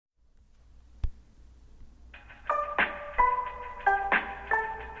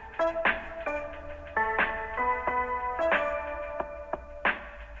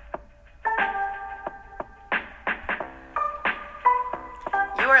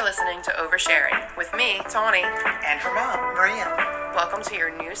are listening to Oversharing with me, Tawny, and her mom, Maria. Welcome to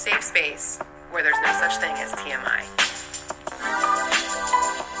your new safe space where there's no such thing as TMI.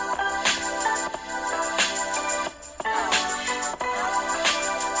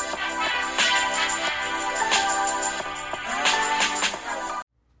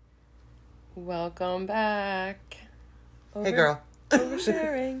 Welcome back. Hey, girl.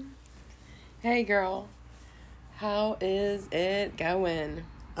 Oversharing. Hey, girl. How is it going?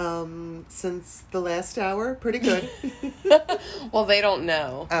 Since the last hour, pretty good. Well, they don't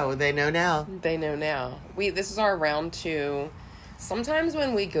know. Oh, they know now. They know now. This is our round 2. Sometimes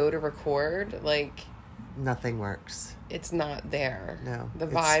when we go to record, like, nothing works. it's not there. No, The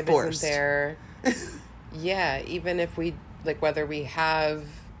it's vibe forced. isn't there. Yeah, even if we, like, whether we have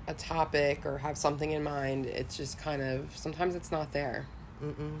a topic or have something in mind, it's just kind of, sometimes it's not there.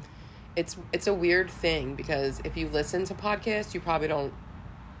 Mm-mm. It's a weird thing because if you listen to podcasts, you probably don't,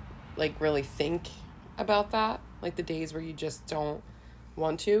 like, really think about that. Like, the days where you just don't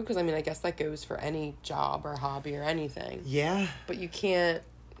want to. Because, I mean, I guess that goes for any job or hobby or anything. Yeah. But you can't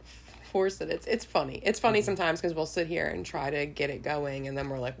force it. It's funny. It's funny sometimes because we'll sit here and try to get it going. And then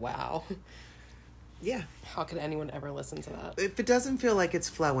we're like, wow. Yeah. How could anyone ever listen to that? If it doesn't feel like it's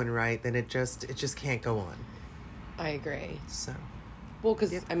flowing right, then it just can't go on. I agree. So. Well,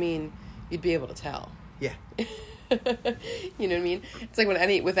 because, Yep. I mean, you'd be able to tell. Yeah. You know what I mean? It's like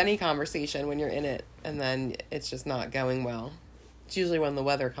with any conversation when you're in it and then it's just not going well. It's usually when the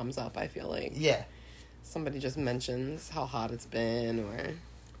weather comes up, I feel like. Yeah. Somebody just mentions how hot it's been or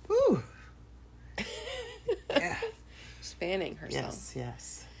Woo. Yeah. just fanning herself.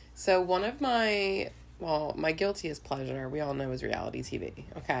 Yes. So one of my guiltiest pleasure, we all know, is reality TV,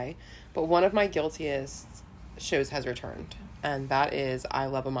 okay? But one of my guiltiest shows has returned, and that is I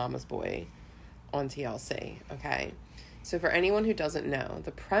Love a Mama's Boy on TLC, okay? So for anyone who doesn't know,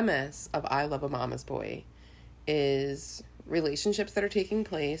 the premise of I Love a Mama's Boy is relationships that are taking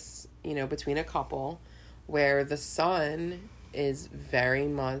place, you know, between a couple where the son is very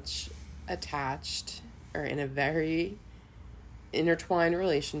much attached or in a very intertwined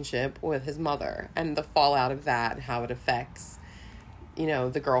relationship with his mother and the fallout of that and how it affects, you know,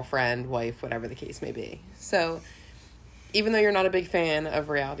 the girlfriend, wife, whatever the case may be. So even though you're not a big fan of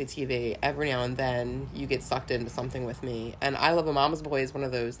reality TV, every now and then you get sucked into something with me. And I Love a Mama's Boy is one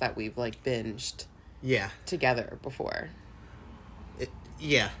of those that we've, like, binged together before.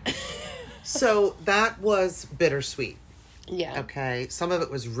 Yeah. So that was bittersweet. Yeah. Okay. Some of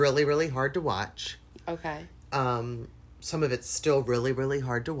it was really, really hard to watch. Okay. Some of it's still really, really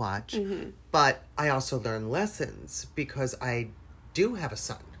hard to watch. Mm-hmm. But I also learned lessons because I do have a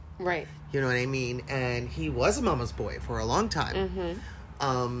son. Right. You know what I mean? And he was a mama's boy for a long time.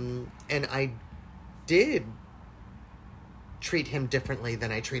 Mm-hmm. And I did treat him differently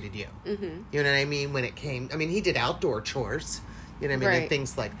than I treated you. Mm-hmm. You know what I mean? When it came... I mean, he did outdoor chores. You know what I mean? Right. And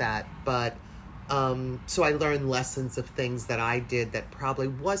things like that. But... so I learned lessons of things that I did that probably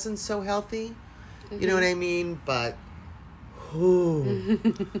wasn't so healthy. Mm-hmm. You know what I mean? But... What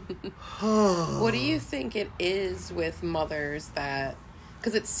do you think it is with mothers that...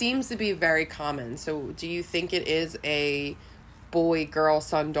 Because it seems to be very common. So do you think it is a boy, girl,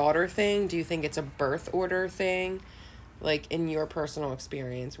 son, daughter thing? Do you think it's a birth order thing? Like, in your personal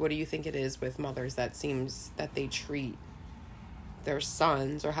experience, what do you think it is with mothers that seems that they treat their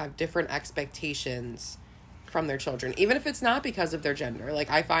sons or have different expectations from their children, even if it's not because of their gender? Like,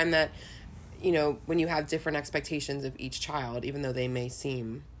 I find that, you know, when you have different expectations of each child, even though they may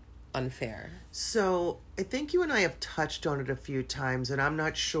seem unfair. So I think you and I have touched on it a few times, and I'm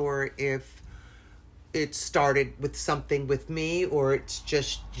not sure if it started with something with me or it's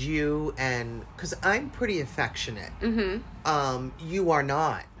just you, and because I'm pretty affectionate. Mm-hmm. You are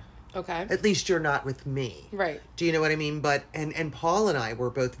not. Okay. At least you're not with me. Right. Do you know what I mean? But and Paul and I were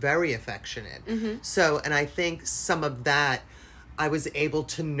both very affectionate. Mm-hmm. So, and I think some of that I was able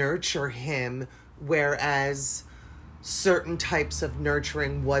to nurture him, whereas certain types of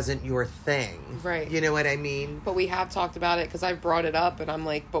nurturing wasn't your thing. Right. You know what I mean? But we have talked about it because I've brought it up and I'm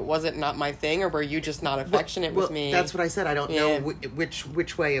like, but was it not my thing, or were you just not affectionate with me? That's what I said. I don't know which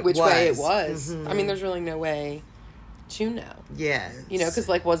way it was. Which way it was. Mm-hmm. I mean, there's really no way to know. Yeah. You know, because,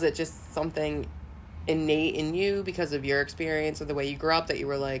 like, was it just something innate in you because of your experience or the way you grew up that you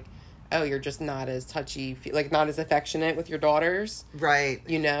were like, oh, you're just not as touchy, like, not as affectionate with your daughters? Right.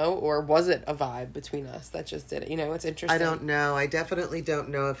 You know? Or was it a vibe between us that just did it? You know, it's interesting. I don't know. I definitely don't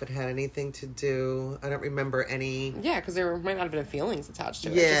know if it had anything to do... I don't remember any... Yeah, because there might not have been feelings attached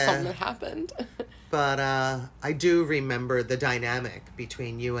to it. Yeah. It's just something that happened. But I do remember the dynamic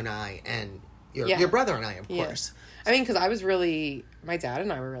between you and I, and your brother and I, of course. I mean, because my dad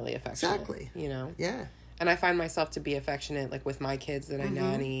and I were really affectionate. Exactly. You know? Yeah. And I find myself to be affectionate, like, with my kids that I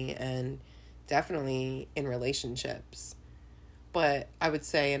nanny, and definitely in relationships. But I would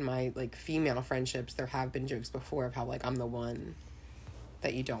say in my, like, female friendships, there have been jokes before of how, like, I'm the one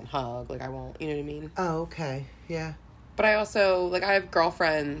that you don't hug. Like, I won't, you know what I mean? Oh, okay. Yeah. But I also, like, I have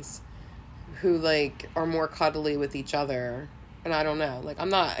girlfriends who, like, are more cuddly with each other. And I don't know. Like, I'm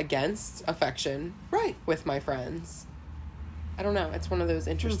not against affection. Right. With my friends. I don't know. It's one of those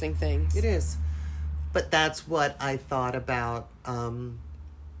interesting things. It is. But that's what I thought about.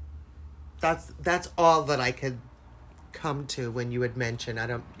 That's all that I could come to when you had mentioned.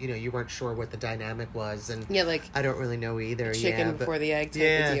 You weren't sure what the dynamic was, and like, I don't really know either. Chicken before the egg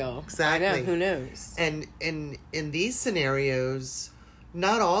type of deal. Exactly. I know. Who knows? And in these scenarios,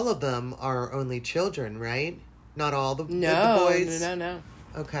 not all of them are only children, right? Not all the boys. No.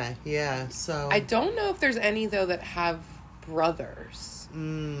 Okay. Yeah. So I don't know if there's any though that have brothers.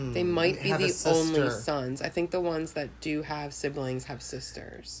 They might be the only sons. I think the ones that do have siblings have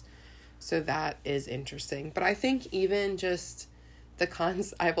sisters. So that is interesting. But I think even just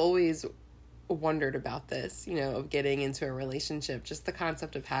I've always wondered about this, of getting into a relationship, just the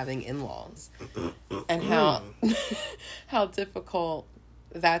concept of having in-laws and how difficult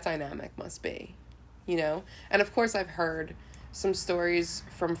that dynamic must be, And of course I've heard some stories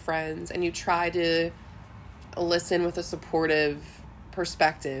from friends, and you try to listen with a supportive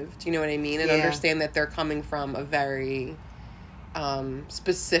perspective, do you know what I mean? And understand that they're coming from a very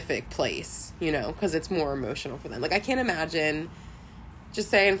specific place, because it's more emotional for them. Like, I can't imagine, just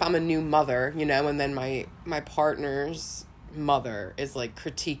saying, if I'm a new mother, and then my partner's mother is, like,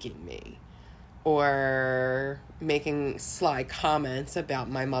 critiquing me or making sly comments about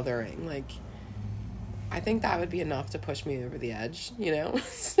my mothering. Like, I think that would be enough to push me over the edge,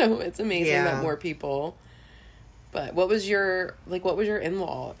 So it's amazing that more people. But what was your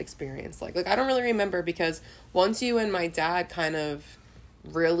in-law experience like? Like, I don't really remember, because once you and my dad kind of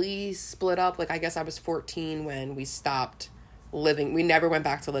really split up, like, I guess I was 14 when we stopped living. We never went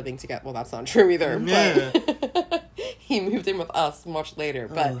back to living together. Well, that's not true either. But he moved in with us much later.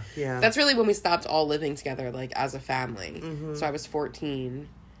 But that's really when we stopped all living together, like, as a family. Mm-hmm. So I was 14.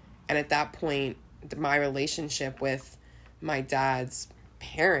 And at that point, my relationship with my dad's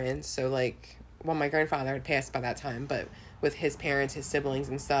parents, so, like... Well, my grandfather had passed by that time, but with his parents, his siblings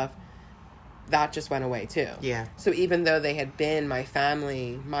and stuff, that just went away too. Yeah. So even though they had been my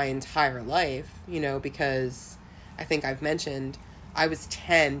family my entire life, because I think I've mentioned, I was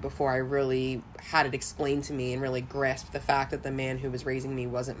 10 before I really had it explained to me and really grasped the fact that the man who was raising me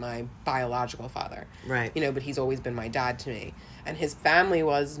wasn't my biological father. Right. But he's always been my dad to me. And his family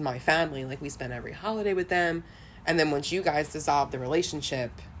was my family. Like, we spent every holiday with them. And then once you guys dissolved the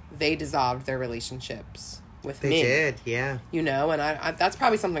relationship... They dissolved their relationships with me. They did, yeah. And I that's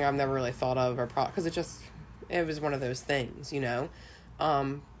probably something I've never really thought of, because it was one of those things,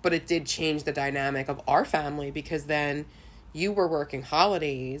 But it did change the dynamic of our family, because then you were working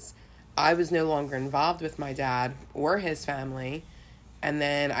holidays. I was no longer involved with my dad or his family. And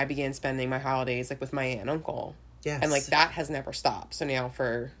then I began spending my holidays, like, with my aunt and uncle. Yes. And, like, that has never stopped. So now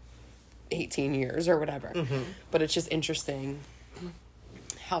for 18 years or whatever. Mm-hmm. But it's just interesting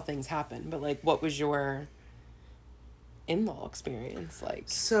how things happen. But, like, what was your in-law experience like?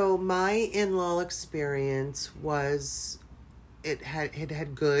 So my in-law experience was, it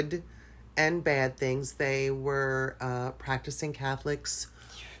had good and bad things. They were practicing Catholics,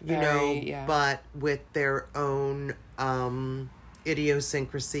 but with their own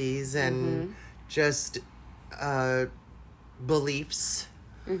idiosyncrasies and just beliefs.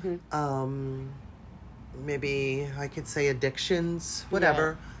 Mm-hmm. Maybe I could say addictions,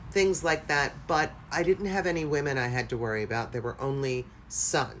 whatever, things like that. But I didn't have any women I had to worry about. There were only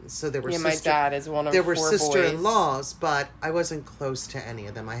sons. So there were my dad is one of there were 4 sister-in-laws, but I wasn't close to any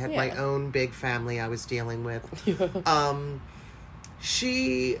of them. I had my own big family I was dealing with.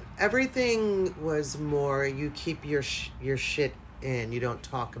 Everything was more, you keep your shit in, you don't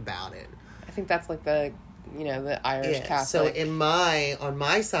talk about it. I think that's like the Irish Catholic. So on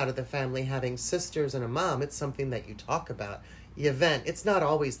my side of the family, having sisters and a mom, it's something that you talk about. The event, it's not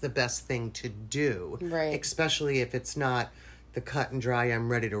always the best thing to do. Right. Especially if it's not the cut and dry, I'm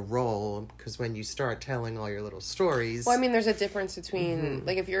ready to roll. Because when you start telling all your little stories. Well, I mean, there's a difference between,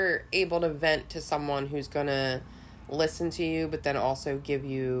 like, if you're able to vent to someone who's going to listen to you, but then also give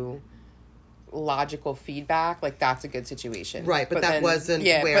you logical feedback, like, that's a good situation. Right, but that wasn't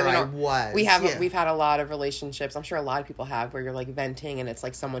where I was. We've had a lot of relationships, I'm sure a lot of people have, where you're, like, venting and it's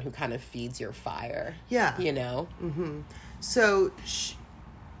like someone who kind of feeds your fire. Yeah. Mm-hmm. So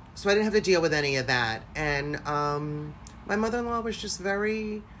So I didn't have to deal with any of that. And my mother-in-law was just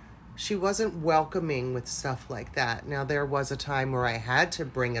she wasn't welcoming with stuff like that. Now, there was a time where I had to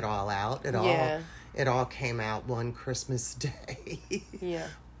bring it all out. It all came out one Christmas day. Yeah.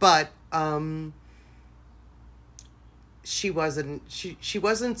 But she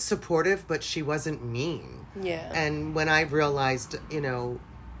wasn't supportive, but she wasn't mean. Yeah. And when I realized,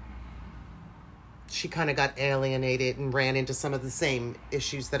 she kind of got alienated and ran into some of the same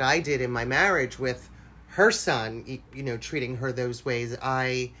issues that I did in my marriage with her son, treating her those ways,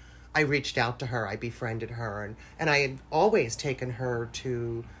 I reached out to her. I befriended her. And I had always taken her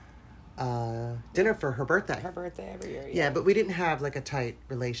to dinner for her birthday. Her birthday every year. Yeah, but we didn't have like a tight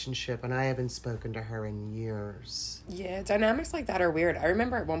relationship, and I haven't spoken to her in years. Yeah, dynamics like that are weird. I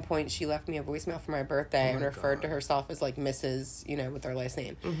remember at one point she left me a voicemail for my birthday and referred to herself as like Mrs., with her last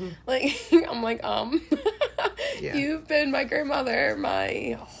name. Mm-hmm. Like, I'm like, yeah. You've been my grandmother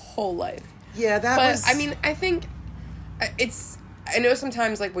my whole life. Yeah, I mean, I think I know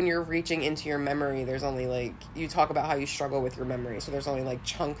sometimes, like, when you're reaching into your memory, there's only, like, you talk about how you struggle with your memory, so there's only, like,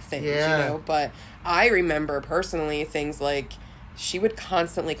 chunk things, But I remember, personally, things like, she would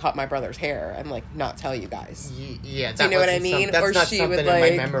constantly cut my brother's hair and, like, not tell you guys. Yeah, do you know what I mean? That's or not she something would,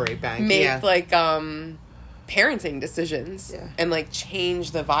 like, in my memory bank. make, like, parenting decisions and, like,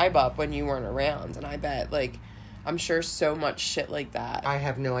 change the vibe up when you weren't around. And I bet, like, I'm sure so much shit like that. I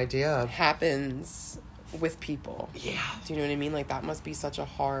have no idea. Happens with people. Yeah. Do you know what I mean? Like, that must be such a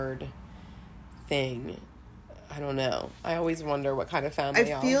hard thing. I don't know. I always wonder what kind of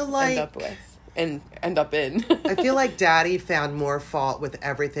family I'll end up with and end up in. I feel like Daddy found more fault with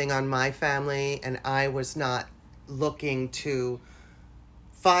everything on my family, and I was not looking to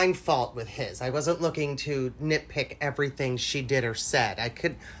find fault with his. I wasn't looking to nitpick everything she did or said.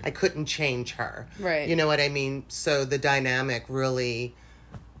 I couldn't change her. Right. You know what I mean? So the dynamic really,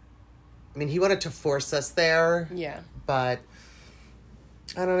 I mean, he wanted to force us there. Yeah. But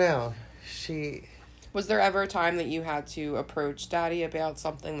I don't know. Was there ever a time that you had to approach Daddy about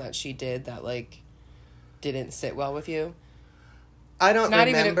something that she did that, like, didn't sit well with you? I don't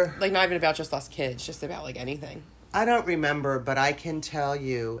remember. Not even about just us kids, just about, like, anything. I don't remember, but I can tell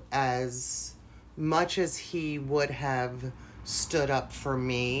you, as much as he would have stood up for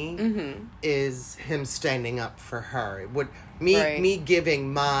me, is him standing up for her. Me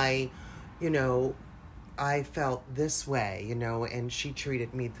giving my, I felt this way, and she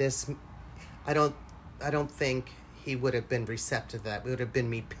treated me this. I don't think he would have been receptive to that. It would have been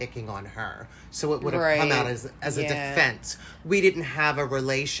me picking on her. So it would have come out as a defense. We didn't have a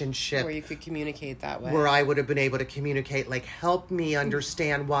relationship where you could communicate that way. Where I would have been able to communicate, like, help me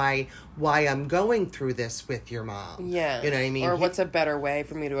understand why I'm going through this with your mom. Yeah. You know what I mean? Or what's a better way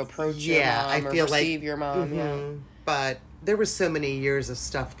for me to approach your mom or receive your mom. Yeah. But there were so many years of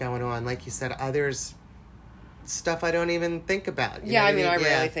stuff going on. Like you said, there's stuff I don't even think about. I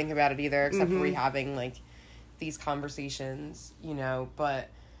rarely think about it either, except for having, like, these conversations, but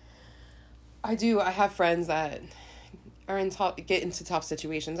I have friends that are get into tough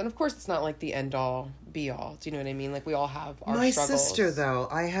situations, and of course it's not like the end all be all. Do you know what I mean? Like, we all have our struggles. My sister, though,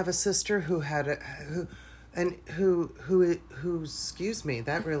 I have a sister who had who excuse me,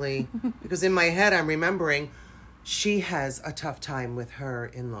 that really, because in my head I'm remembering she has a tough time with her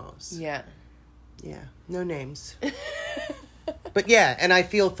in-laws. Yeah, no names. But yeah, and I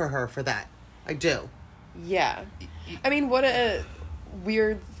feel for her for that. I do. Yeah. I mean, what a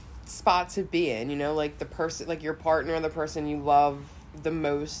weird spot to be in, like the person, like your partner, the person you love the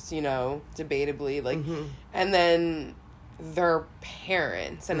most, debatably, like, and then their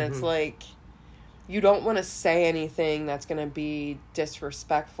parents, and it's like, you don't want to say anything that's going to be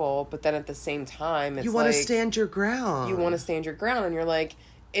disrespectful, but then at the same time, it's you want to stand your ground. You want to stand your ground, and you're like,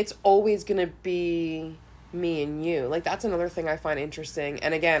 it's always going to be me and you. Like, that's another thing I find interesting.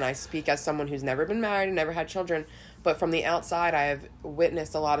 And again, I speak as someone who's never been married and never had children, but from the outside, I have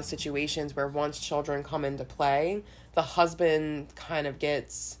witnessed a lot of situations where once children come into play, the husband kind of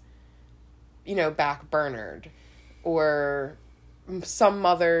gets, backburnered, or some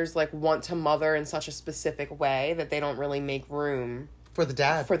mothers, like, want to mother in such a specific way that they don't really make room for the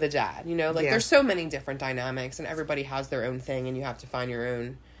dad. There's so many different dynamics, and everybody has their own thing, and you have to find your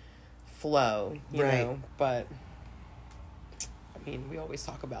own flow, you know, but I mean, we always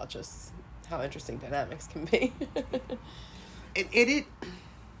talk about just how interesting dynamics can be.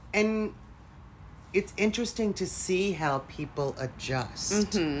 And it's interesting to see how people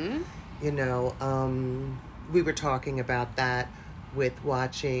adjust. We were talking about that with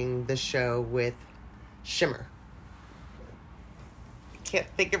watching the show with Shimmer. Can't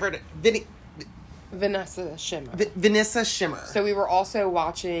think of her. Vanessa Shimmer. Vanessa Shimmer. So we were also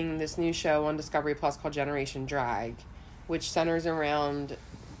watching this new show on Discovery Plus called Generation Drag, which centers around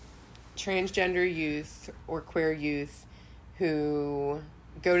transgender youth or queer youth who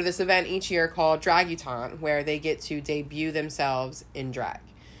go to this event each year called Draguton, where they get to debut themselves in drag.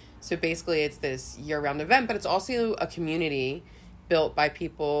 So basically it's this year-round event, but it's also a community built by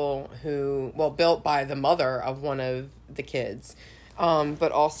people built by the mother of one of the kids.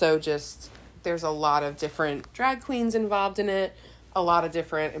 But also just, there's a lot of different drag queens involved in it, a lot of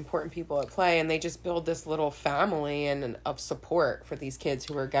different important people at play, and they just build this little family and of support for these kids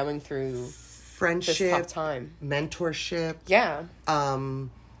who are going through friendship, this tough time. Mentorship. Yeah.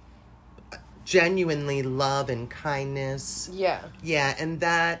 Genuinely love and kindness. Yeah. Yeah, and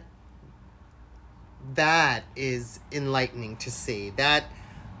that is enlightening to see. That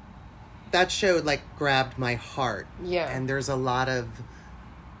show, like, grabbed my heart. Yeah. And there's a lot of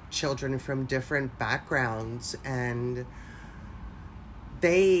children from different backgrounds, and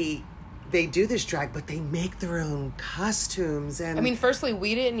they do this drag, but they make their own costumes. And I mean, firstly,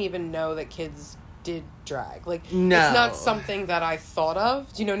 we didn't even know that kids did drag. Like, no. It's not something that I thought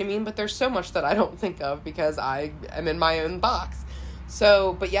of. Do you know what I mean? But there's so much that I don't think of because I am in my own box.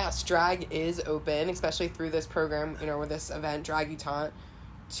 So, but yes, drag is open, especially through this program, or this event, Draguton,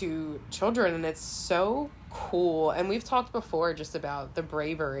 to children, and it's so cool. And we've talked before just about the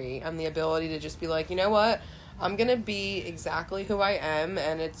bravery and the ability to just be like, you know what? I'm going to be exactly who I am,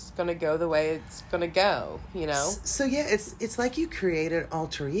 and it's going to go the way it's going to go, So, yeah, it's like you created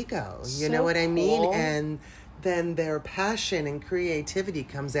alter ego, you So know what I mean? cool. And then their passion and creativity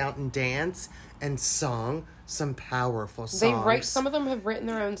comes out in dance and song, some powerful songs. Some of them have written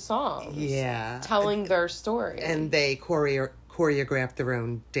their own songs. Yeah. Telling their story. And they choreograph their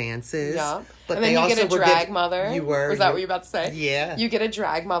own dances. Yeah. But and then you get a drag mother. Was that what you were about to say? Yeah. You get a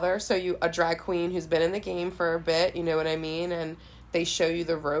drag mother, so a drag queen who's been in the game for a bit, you know what I mean? And they show you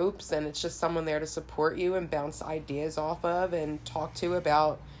the ropes, and it's just someone there to support you and bounce ideas off of and talk to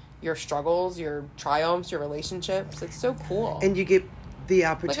about your struggles, your triumphs, your relationships. It's so cool. And you get the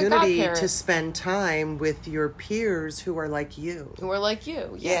opportunity godparent. to spend time with your peers who are like you.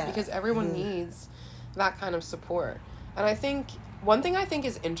 Yeah. Because everyone needs that kind of support. And I think one thing I think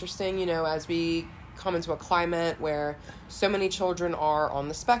is interesting, as we come into a climate where so many children are on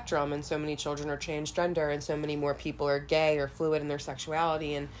the spectrum and so many children are transgender and so many more people are gay or fluid in their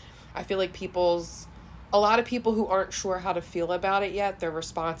sexuality. And I feel like a lot of people who aren't sure how to feel about it yet, their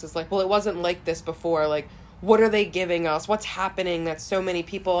response is like, well, it wasn't like this before. Like, what are they giving us? What's happening? That's so many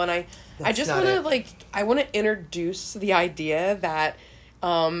people. And I just want to I want to introduce the idea that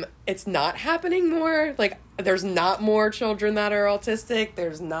it's not happening more. Like, there's not more children that are autistic.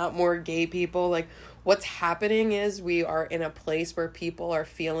 There's not more gay people. Like, what's happening is we are in a place where people are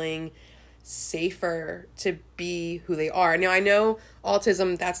feeling safer to be who they are. Now, I know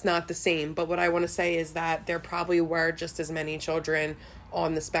autism, that's not the same, but what I want to say is that there probably were just as many children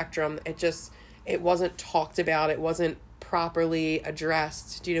on the spectrum. It wasn't talked about. It wasn't properly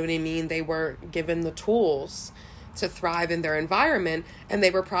addressed. Do you know what I mean? They weren't given the tools to thrive in their environment, and they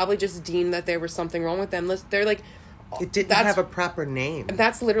were probably just deemed that there was something wrong with them. They're like, it didn't have a proper name. And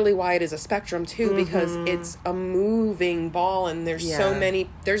that's literally why it is a spectrum too, because it's a moving ball, and there's so many.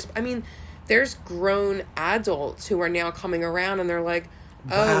 There's grown adults who are now coming around, and they're like,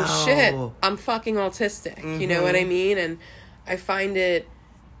 oh, wow. shit, I'm fucking autistic. You know what I mean? And I find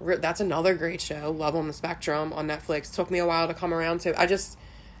that's another great show, Love on the Spectrum on Netflix. Took me a while to come around to. I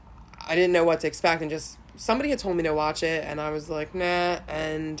didn't know what to expect, and just somebody had told me to watch it, and I was like, nah,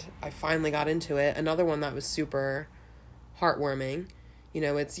 and I finally got into it. Another one that was super heartwarming.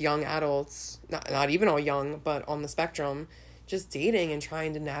 It's young adults, not even all young, but on the spectrum, just dating and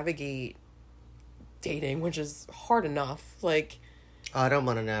trying to navigate dating, which is hard enough. Like, I don't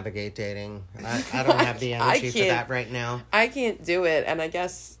want to navigate dating. I don't have the energy for that right now. I can't do it, and I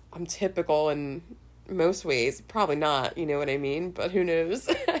guess I'm typical in most ways. Probably not, you know what I mean? But who knows?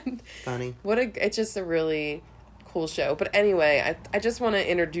 Funny. It's just a really cool show. But anyway, I just want to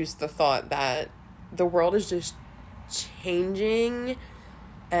introduce the thought that the world is just changing,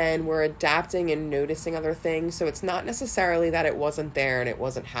 and we're adapting and noticing other things. So it's not necessarily that it wasn't there and it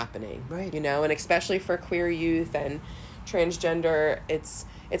wasn't happening. Right. And especially for queer youth and transgender, it's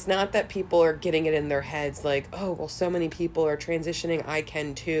not that people are getting it in their heads like, oh, well, so many people are transitioning, I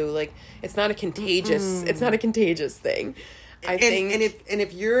can too. Like, it's not a contagious thing. I think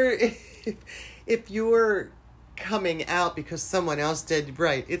if you're coming out because someone else did,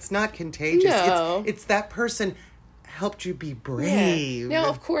 right, it's not contagious. No. It's that person helped you be brave. Yeah. Now,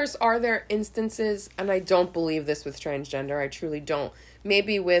 of course, are there instances, and I don't believe this with transgender, I truly don't.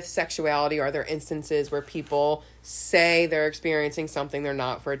 Maybe with sexuality, are there instances where people say they're experiencing something they're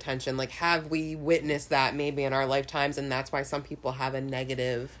not for attention? Like, have we witnessed that maybe in our lifetimes, and that's why some people have a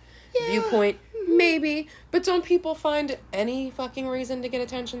negative viewpoint? Maybe. But don't people find any fucking reason to get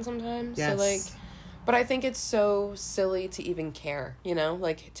attention sometimes? Yes. So, like, but I think it's so silly to even care, you know?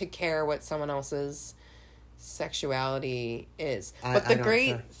 Like, to care what someone else's sexuality is. But the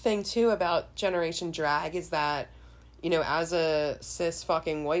great thing, too, about Generation Drag is that, you know, as a cis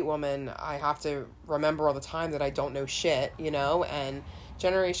fucking white woman, I have to remember all the time that I don't know shit, you know? And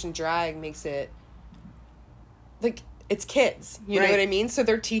Generation Drag makes it, like, it's kids, you know what I mean? So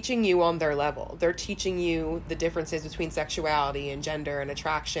they're teaching you on their level. They're teaching you the differences between sexuality and gender and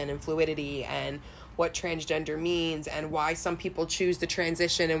attraction and fluidity and what transgender means and why some people choose to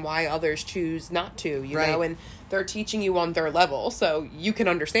transition and why others choose not to, you know? And they're teaching you on their level so you can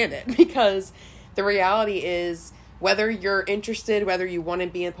understand it, because the reality is, whether you're interested, whether you want to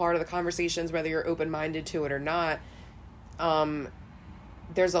be a part of the conversations, whether you're open-minded to it or not,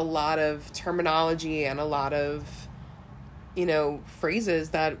 there's a lot of terminology and a lot of, you know, phrases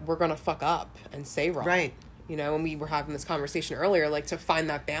that we're going to fuck up and say wrong. Right. You know, and we were having this conversation earlier, like, to find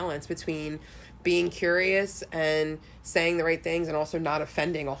that balance between being curious and saying the right things and also not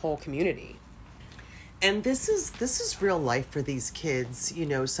offending a whole community. And this is real life for these kids. You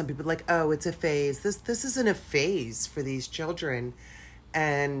know, some people are like, oh, it's a phase. This isn't a phase for these children.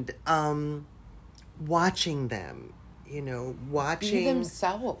 And watching them, you know,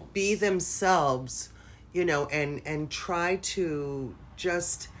 be themselves, you know, and try to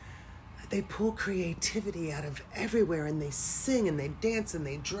just, they pull creativity out of everywhere, and they sing and they dance and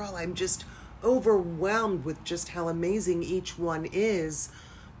they draw. I'm just overwhelmed with just how amazing each one is.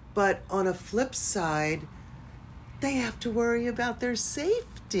 But on a flip side, they have to worry about their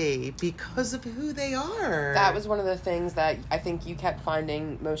safety because of who they are. That was one of the things that I think you kept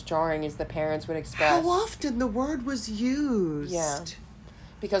finding most jarring, is the parents would express... how often the word was used. Yeah.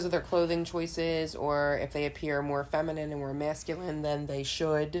 Because of their clothing choices, or if they appear more feminine and more masculine than they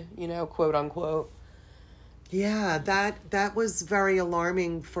should, you know, quote unquote. Yeah, that was very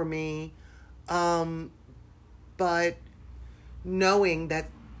alarming for me. But knowing that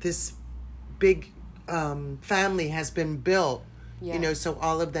this big family has been built, you know, so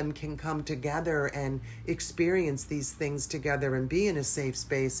all of them can come together and experience these things together and be in a safe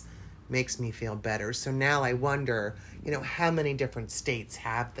space, makes me feel better. So now I wonder, you know, how many different states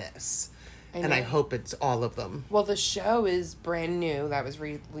have this? And I hope it's all of them. Well, the show is brand new. That was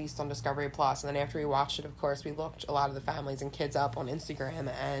released on Discovery Plus. And then after we watched it, of course, we looked a lot of the families and kids up on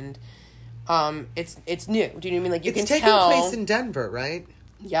Instagram. And it's new. Do you know what I mean? Like, you can tell... It's taking place in Denver, right?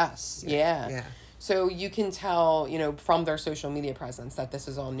 Yes. Yeah. So you can tell, you know, from their social media presence that this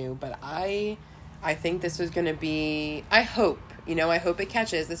is all new. But I think this is going to be... I hope it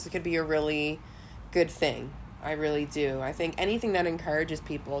catches. This is going to be a really good thing. I really do. I think anything that encourages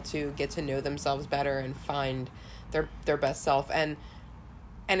people to get to know themselves better and find their best self. And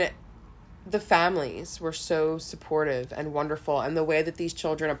the families were so supportive and wonderful. And the way that these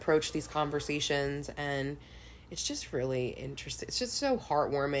children approach these conversations, and it's just really interesting. It's just so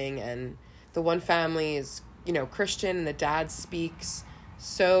heartwarming. And the one family is, you know, Christian, and the dad speaks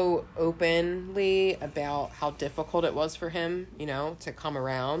so openly about how difficult it was for him, you know, to come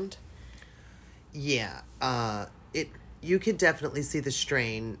around. Yeah, you could definitely see the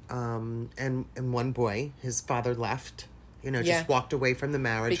strain. And one boy, his father left, you know, just walked away from the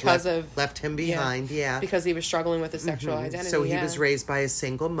marriage, left him behind. Yeah, because he was struggling with his sexual identity. So he was raised by a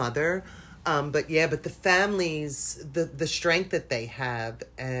single mother. But the families, the strength that they have,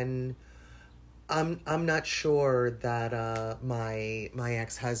 and I'm not sure that my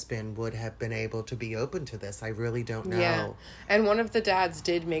ex-husband would have been able to be open to this. I really don't know. Yeah. And one of the dads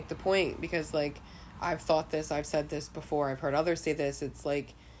did make the point, because, like, I've said this before, I've heard others say this, it's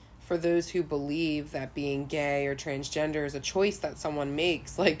like, for those who believe that being gay or transgender is a choice that someone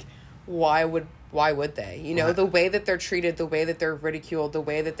makes, like, why would they? You know, the way that they're treated, the way that they're ridiculed, the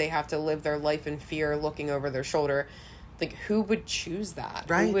way that they have to live their life in fear, looking over their shoulder. Like, who would choose that?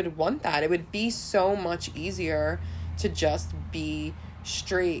 Right. Who would want that? It would be so much easier to just be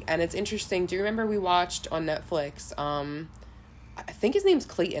straight. And it's interesting. Do you remember we watched on Netflix, I think his name's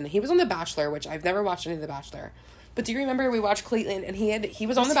Clayton. He was on The Bachelor, which I've never watched any of The Bachelor. But do you remember we watched Clayton, and he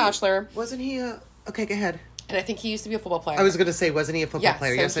was on The Bachelor. Wasn't he okay, go ahead. And I think he used to be a football player. I was going to say, wasn't he a football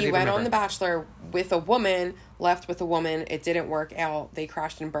player? Yes, so he went on The Bachelor with a woman, left with a woman. It didn't work out. They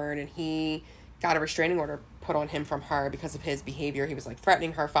crashed and burned, and he got a restraining order put on him from her because of his behavior. He was, like,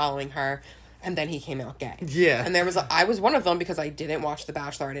 threatening her, following her. And then he came out gay. Yeah. And I was one of them because I didn't watch The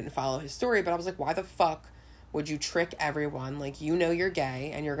Bachelor. I didn't follow his story. But I was like, why the fuck would you trick everyone? Like, you know you're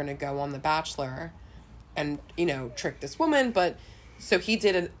gay and you're going to go on The Bachelor and, you know, trick this woman. But so he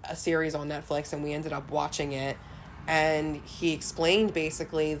did a series on Netflix and we ended up watching it. And he explained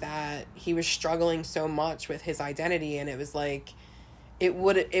basically that he was struggling so much with his identity. And it was like, it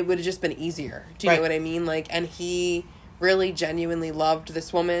would have just been easier. Do you know what I mean? Like, and he really genuinely loved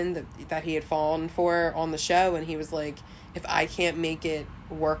this woman that he had fallen for on the show, and he was like, if I can't make it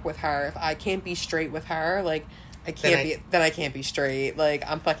work with her, if I can't be straight with her, like I can't be straight. Like,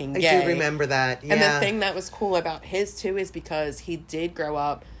 I'm fucking gay. I do remember that. Yeah. And the thing that was cool about his too is because he did grow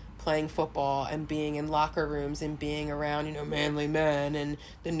up playing football and being in locker rooms and being around, you know, manly men and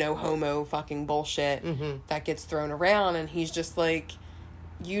the no homo fucking bullshit that gets thrown around, and he's just like,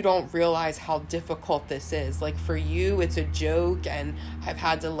 you don't realize how difficult this is. Like, for you, it's a joke, and I've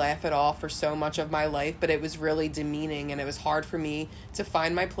had to laugh it off for so much of my life, but it was really demeaning, and it was hard for me to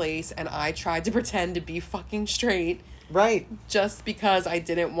find my place, and I tried to pretend to be fucking straight. Right. Just because I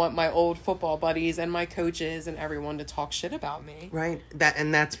didn't want my old football buddies and my coaches and everyone to talk shit about me. Right.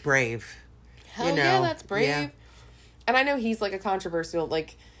 That's brave. Hell yeah, that's brave. Yeah. And I know he's, like, a controversial,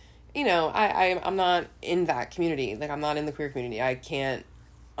 like, you know, I'm not in that community. Like, I'm not in the queer community. I can't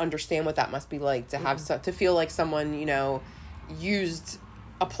understand what that must be like to have to feel like someone, you know, used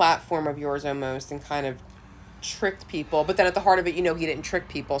a platform of yours almost and kind of tricked people, but then at the heart of it, you know, he didn't trick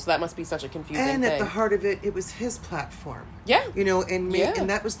people, so that must be such a confusing thing. And at the heart of it, it was his platform. Yeah. You know, and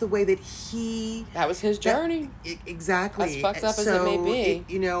that was the way that that was his journey. Exactly. As fucked up as it may be.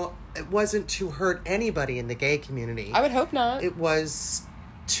 You know, it wasn't to hurt anybody in the gay community. I would hope not. It was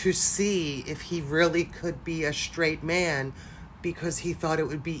to see if he really could be a straight man, because he thought it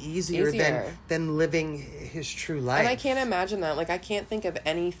would be easier. Than living his true life. And I can't imagine that. Like, I can't think of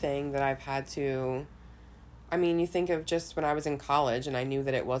anything that I've had to... I mean, you think of just when I was in college and I knew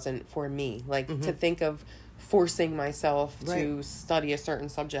that it wasn't for me. Like, to think of forcing myself to study a certain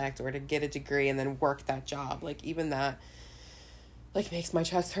subject or to get a degree and then work that job. Like, even that, like, makes my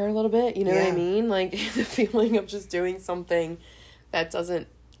chest hurt a little bit. You know what I mean? Like, the feeling of just doing something that doesn't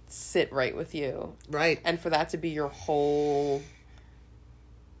sit right with you. Right. And for that to be your whole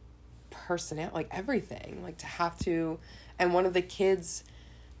personality, like, everything. Like, to have to... And one of the kids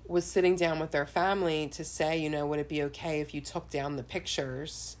was sitting down with their family to say, you know, would it be okay if you took down the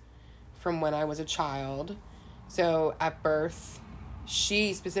pictures from when I was a child? So at birth,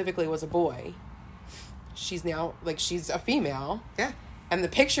 she specifically was a boy. She's now, like, she's a female. Yeah. And the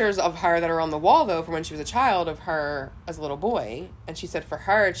pictures of her that are on the wall, though, from when she was a child, of her as a little boy. And she said for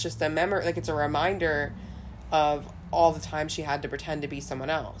her, it's just a memory, like, it's a reminder of all the time she had to pretend to be someone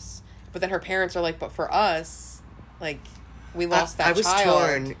else. But then her parents are like, but for us, like... We lost that child. I was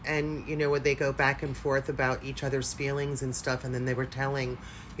torn, and, you know, when they go back and forth about each other's feelings and stuff, and then they were telling,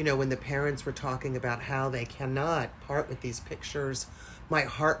 you know, when the parents were talking about how they cannot part with these pictures, my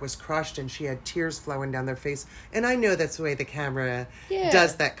heart was crushed, and she had tears flowing down their face. And I know that's the way the camera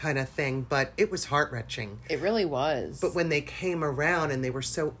does that kind of thing, but it was heart-wrenching. It really was. But when they came around and they were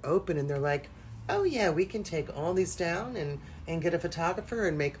so open, and they're like, oh, yeah, we can take all these down and get a photographer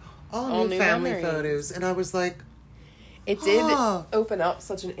and make all new family memories. Photos. And I was like... It did open up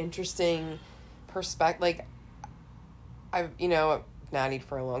such an interesting perspective. Like, I've, you know, nannied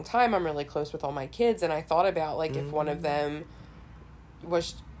for a long time. I'm really close with all my kids. And I thought about, like, if one of them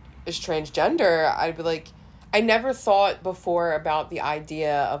is transgender, I'd be like... I never thought before about the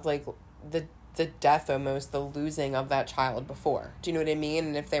idea of, like, the death almost, the losing of that child before. Do you know what I mean?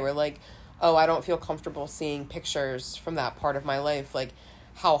 And if they were like, oh, I don't feel comfortable seeing pictures from that part of my life, like...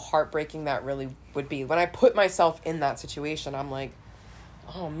 how heartbreaking that really would be. When I put myself in that situation, I'm like,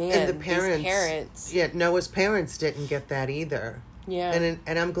 oh man, and the parents. Yeah, Noah's parents didn't get that either. Yeah.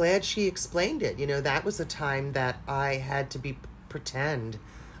 And I'm glad she explained it. You know, that was a time that I had to pretend.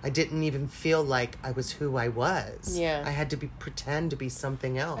 I didn't even feel like I was who I was. Yeah. I had to pretend to be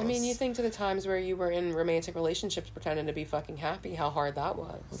something else. I mean, you think to the times where you were in romantic relationships pretending to be fucking happy, how hard that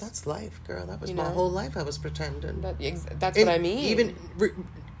was. Well, that's life, girl. That was my whole life I was pretending. That's what I mean. Even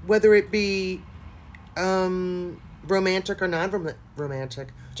whether it be romantic or non-romantic.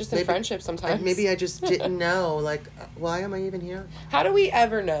 Just in friendship sometimes. Maybe I just didn't know, like, why am I even here? How do we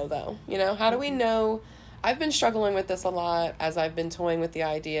ever know, though? You know, how do we know... I've been struggling with this a lot as I've been toying with the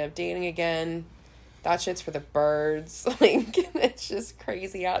idea of dating again. That shit's for the birds. Like, it's just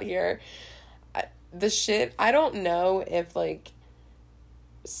crazy out here. I don't know if, like,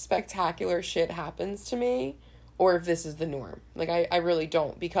 spectacular shit happens to me or if this is the norm. Like, I really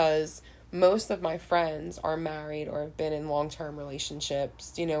don't, because most of my friends are married or have been in long-term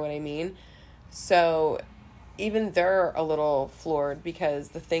relationships. Do you know what I mean? So even they're a little floored because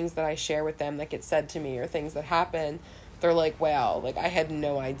the things that I share with them that get said to me or things that happen, they're like, wow, like I had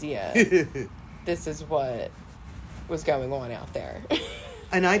no idea this is what was going on out there.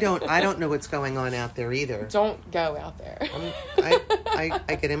 And I don't know what's going on out there either. Don't go out there.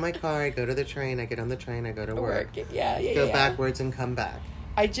 I get in my car, I go to the train, I get on the train, I go to work. Go backwards and come back.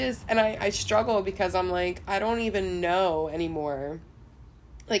 I struggle because I'm like, I don't even know anymore,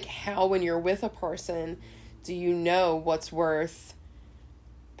 like, how when you're with a person, do you know what's worth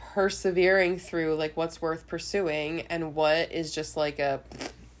persevering through, like, what's worth pursuing, and what is just like a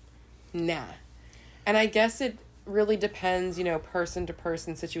nah. And I guess it really depends, you know, person to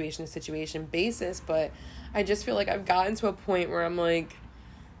person, situation to situation basis, but I just feel like I've gotten to a point where I'm like,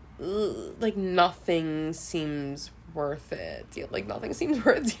 ugh, like, nothing seems worth it. Like, nothing seems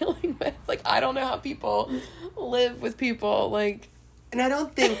worth dealing with. Like, I don't know how people live with people, like... And I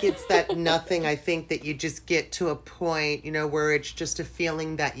don't think it's that nothing. I think that you just get to a point, you know, where it's just a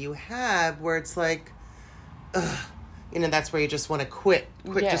feeling that you have where it's like, ugh, you know, that's where you just want to quit,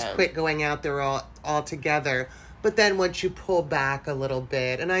 just quit going out there all together. But then once you pull back a little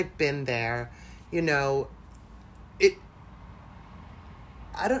bit, and I've been there, you know,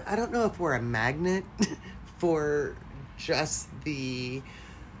 I don't know if we're a magnet for just the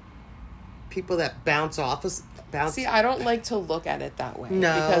people that bounce off us. See, I don't like to look at it that way.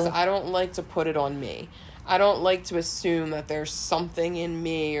 No. Because I don't like to put it on me. I don't like to assume that there's something in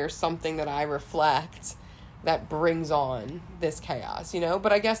me or something that I reflect that brings on this chaos, you know?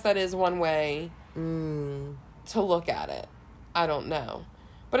 But I guess that is one way to look at it. I don't know.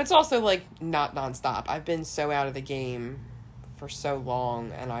 But it's also, like, not nonstop. I've been so out of the game for so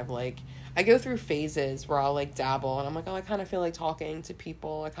long, and I go through phases where I'll, like, dabble, and I'm like, oh, I kind of feel like talking to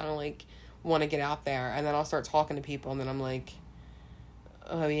people. I kind of, like, want to get out there, and then I'll start talking to people, and then I'm like,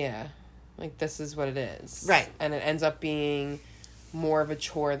 oh, yeah, like, this is what it is. Right. And it ends up being more of a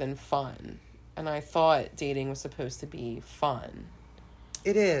chore than fun. And I thought dating was supposed to be fun.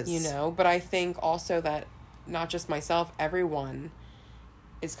 It is. You know? But I think also that not just myself, everyone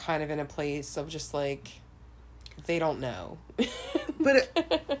is kind of in a place of just, like, they don't know.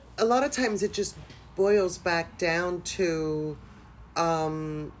 But a lot of times it just boils back down to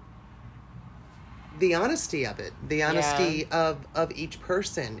the honesty of it. The honesty of each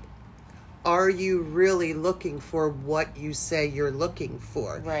person. Are you really looking for what you say you're looking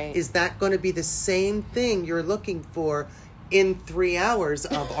for? Right. Is that going to be the same thing you're looking for in 3 hours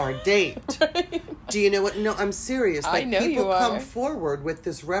of our date? Right. Do you know what? No, I'm serious. Like, I know people you are. come forward with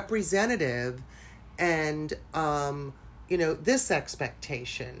this representative and, you know, this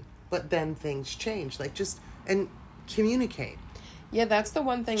expectation, but then things change. Like, and communicate. Yeah, that's the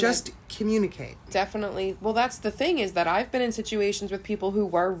one thing. Just communicate. Definitely. Well, that's the thing, is that I've been in situations with people who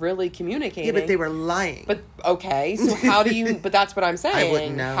were really communicating. Yeah, but they were lying. But, okay, so how do you... But that's what I'm saying. I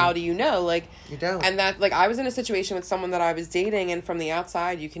wouldn't know. How do you know? Like... You don't. And that, like, I was in a situation with someone that I was dating, and from the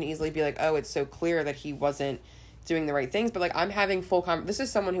outside, you can easily be like, oh, it's so clear that he wasn't doing the right things. But, like, I'm having full... This is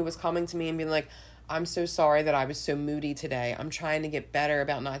someone who was coming to me and being like, I'm so sorry that I was so moody today. I'm trying to get better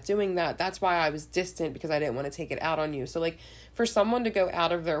about not doing that. That's why I was distant, because I didn't want to take it out on you. So, like, for someone to go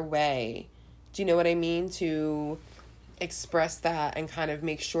out of their way, do you know what I mean? To express that and kind of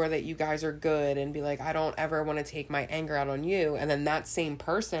make sure that you guys are good and be like, I don't ever want to take my anger out on you. And then that same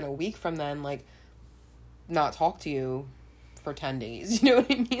person a week from then, like, not talk to you for 10 days. You know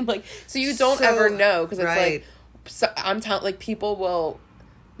what I mean? Like, so you don't ever know, because it's right. like, so I'm telling, like, people will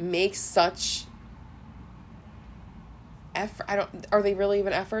make such... are they really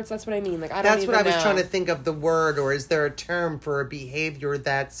even efforts? That's what I mean. Like, I don't That's even what I was know. trying to think of the word, or is there a term for a behavior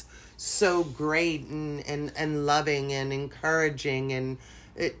that's so great and loving and encouraging, and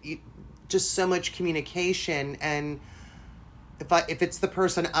just so much communication. And if it's the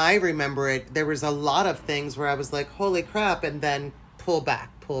person I remember it, there was a lot of things where I was like, holy crap, and then pull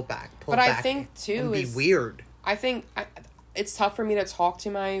back. But I think too and be weird. I think it's tough for me to talk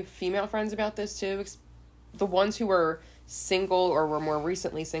to my female friends about this too. The ones who were single or were more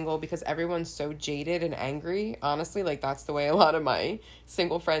recently single, because everyone's so jaded and angry. Honestly, like, that's the way a lot of my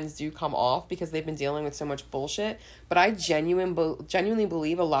single friends do come off, because they've been dealing with so much bullshit. But I genuinely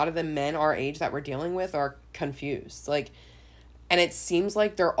believe a lot of the men our age that we're dealing with are confused. Like, and it seems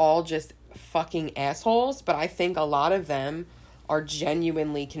like they're all just fucking assholes, but I think a lot of them are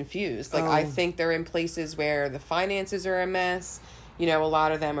genuinely confused. Like, I think they're in places where the finances are a mess. You know, a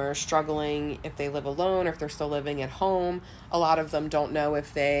lot of them are struggling if they live alone or if they're still living at home. A lot of them don't know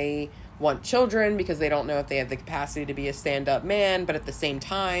if they want children, because they don't know if they have the capacity to be a stand-up man. But at the same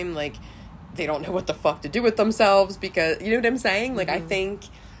time, like, they don't know what the fuck to do with themselves, because, you know what I'm saying? Like, I think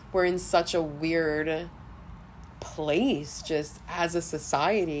we're in such a weird place just as a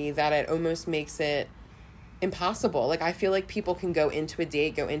society that it almost makes it impossible. Like, I feel like people can go into a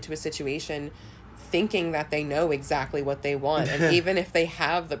date, go into a situation thinking that they know exactly what they want. And even if they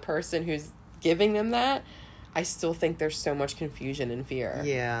have the person who's giving them that, I still think there's so much confusion and fear.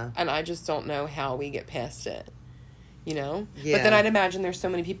 Yeah. And I just don't know how we get past it. You know? Yeah. But then I'd imagine there's so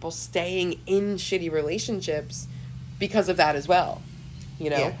many people staying in shitty relationships because of that as well. You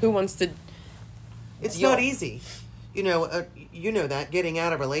know? Yeah. Who wants to... It's not easy. You know that getting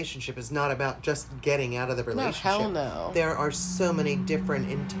out of a relationship is not about just getting out of the relationship. No, hell no. There are so many different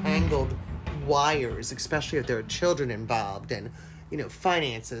entangled wires, especially if there are children involved and,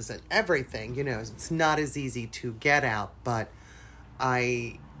 finances and everything. It's not as easy to get out, but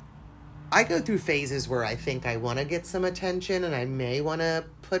I go through phases where I think I want to get some attention and I may want to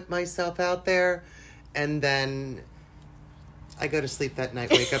put myself out there, and then I go to sleep that night,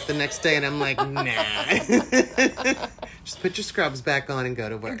 wake up the next day, and I'm like, nah. Just put your scrubs back on and go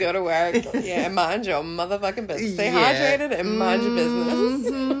to work. Go to work. Yeah, and mind your motherfucking business. Stay hydrated and mind your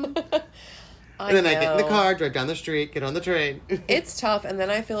business. And then I get in the car, drive down the street, get on the train. It's tough, and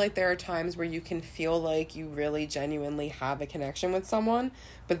then I feel like there are times where you can feel like you really genuinely have a connection with someone,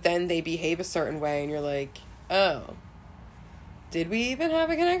 but then they behave a certain way, and you're like, oh, did we even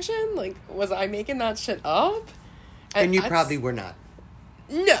have a connection? Like, was I making that shit up? And you probably were not.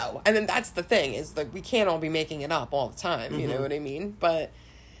 No. And then that's the thing, is like, we can't all be making it up all the time. You know what I mean? But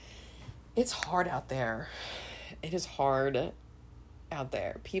it's hard out there. It is hard out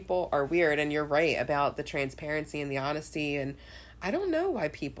there. People are weird, and you're right about the transparency and the honesty, and I don't know why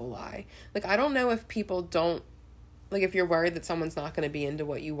people lie. Like, I don't know if people don't, like, if you're worried that someone's not going to be into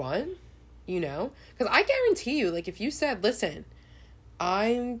what you want, because I guarantee you, like, if you said, listen,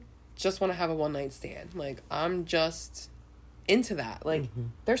 I just want to have a one-night stand, like, I'm just into that, like,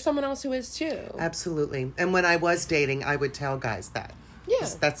 there's someone else who is too. Absolutely. And when I was dating, I would tell guys that. Yeah.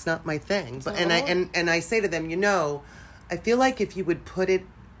 That's not my thing. But and I say to them, I feel like if you would put it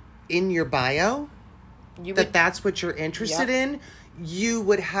in your bio that's what you're interested in, you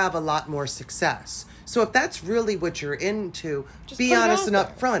would have a lot more success. So if that's really what you're into, just be honest and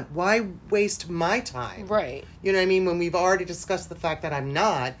upfront. Why waste my time? Right. You know what I mean? When we've already discussed the fact that I'm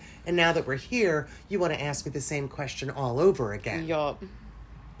not, and now that we're here, you want to ask me the same question all over again. Yup.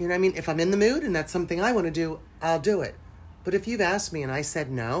 You know what I mean? If I'm in the mood and that's something I want to do, I'll do it. But if you've asked me and I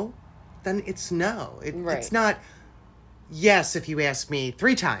said no, then it's no. It's not yes if you ask me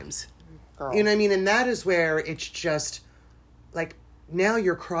 3 times. Girl. You know what I mean? And that is where it's just, like, now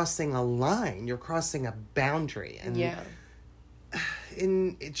you're crossing a line. You're crossing a boundary. And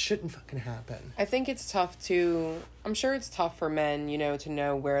it shouldn't fucking happen. I think it's tough I'm sure it's tough for men, to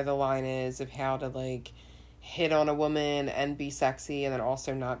know where the line is of how to, like, hit on a woman and be sexy and then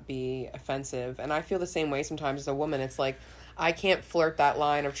also not be offensive. And I feel the same way sometimes as a woman. It's like, I can't flirt that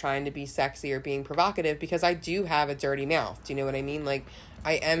line of trying to be sexy or being provocative because I do have a dirty mouth. Do you know what I mean? Like,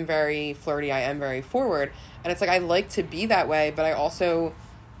 I am very flirty. I am very forward. And it's like, I like to be that way, but I also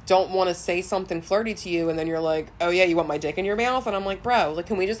don't want to say something flirty to you and then you're like, oh yeah, you want my dick in your mouth? And I'm like, bro, like,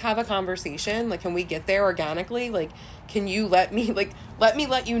 can we just have a conversation? Like, can we get there organically? Like, can you let me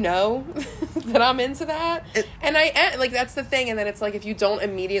let you know that I'm into that? And that's the thing. And then it's like, if you don't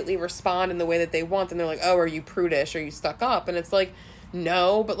immediately respond in the way that they want, then they're like, oh, are you prudish? Are you stuck up? And it's like,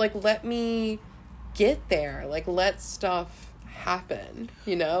 no, but like, let me get there. Like, let stuff happen,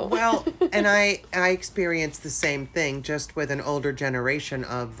 Well, and I experienced the same thing, just with an older generation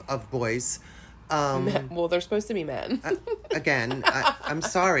of boys. Well, they're supposed to be men. Again, I'm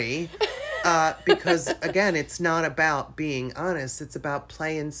sorry. Because, again, it's not about being honest. It's about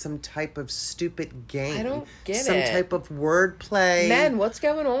playing some type of stupid game. I don't get some type of wordplay. Men, what's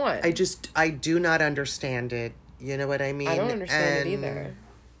going on? I do not understand it. You know what I mean? I don't understand it either.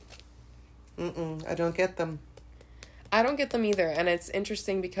 I don't get them. I don't get them either. And it's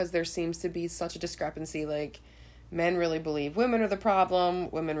interesting because there seems to be such a discrepancy. Like, men really believe women are the problem.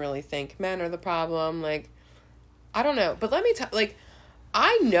 Women really think men are the problem. Like, I don't know. But let me tell, like,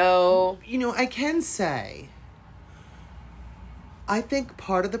 I know. I can say, I think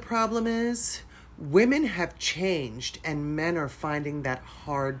part of the problem is women have changed and men are finding that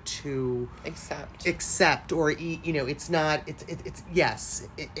hard to accept or, it's not,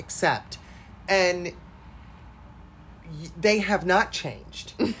 accept. And they have not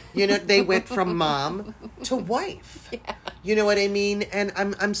changed. They went from mom to wife. Yeah. You know what I mean? And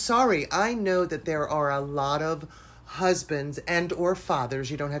I'm sorry. I know that there are a lot of husbands and or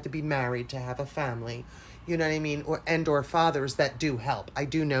fathers. You don't have to be married to have a family. You know what I mean? Or fathers that do help. I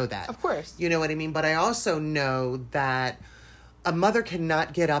do know that. Of course. You know what I mean? But I also know that a mother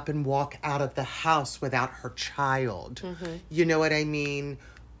cannot get up and walk out of the house without her child. Mm-hmm. You know what I mean?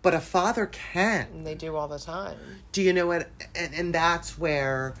 But a father can. And they do all the time. Do you know what? And that's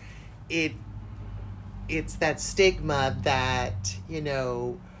where it's that stigma that, you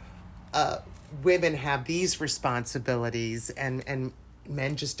know, women have these responsibilities and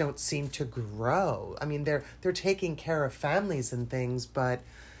men just don't seem to grow. I mean, they're taking care of families and things, but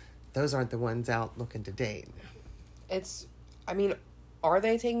those aren't the ones out looking to date. Are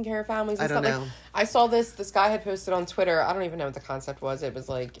they taking care of families and I don't stuff? know. Like, I saw this guy had posted on Twitter. I don't even know what the concept was. It was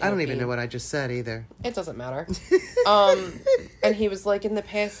like... I don't even know what I just said either. It doesn't matter. And he was like, in the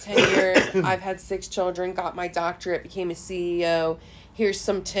past 10 years, I've had 6 children, got my doctorate, became a CEO. Here's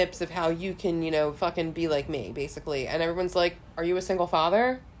some tips of how you can, you know, fucking be like me, basically. And everyone's like, are you a single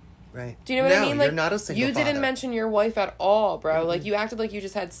father? Right. Do you know what I mean? Like, you're not a single you father. didn't mention your wife at all, bro. Mm-hmm. Like, you acted like you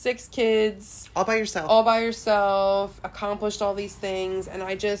just had 6 kids. All by yourself. Accomplished all these things. And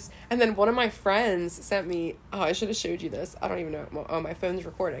then one of my friends sent me, I should have showed you this. I don't even know. Oh, my phone's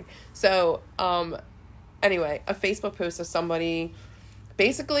recording. So, anyway, a Facebook post of somebody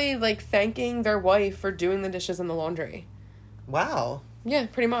basically, like, thanking their wife for doing the dishes and the laundry. Wow. Yeah,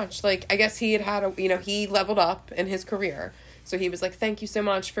 pretty much. Like, I guess he he leveled up in his career. So he was like, thank you so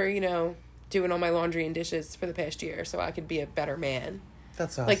much for, you know, doing all my laundry and dishes for the past year so I could be a better man.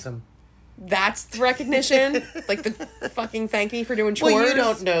 That's awesome. Like, that's the recognition? Like, the fucking thank me for doing chores? Well, you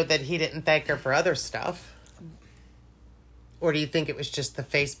don't know that he didn't thank her for other stuff. Or do you think it was just the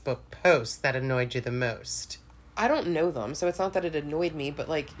Facebook post that annoyed you the most? I don't know them, so it's not that it annoyed me, but,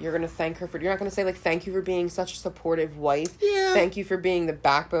 like, you're going to thank her you're not going to say, like, thank you for being such a supportive wife. Yeah. Thank you for being the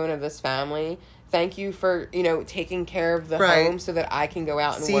backbone of this family. Thank you for, you know, taking care of the home so that I can go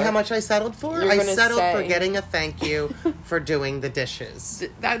out and See work. how much I settled for? I settled for getting a thank you for doing the dishes.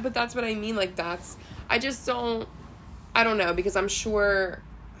 But that's what I mean. Like, I don't know, because I'm sure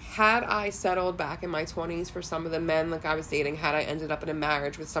had I settled back in my 20s for some of the men like I was dating, had I ended up in a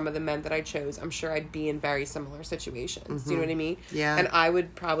marriage with some of the men that I chose, I'm sure I'd be in very similar situations. Mm-hmm. Do you know what I mean? Yeah. And I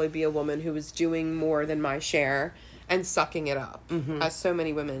would probably be a woman who was doing more than my share and sucking it up, as so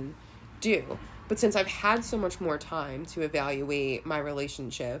many women do. But since I've had so much more time to evaluate my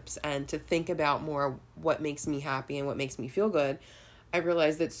relationships and to think about more what makes me happy and what makes me feel good, I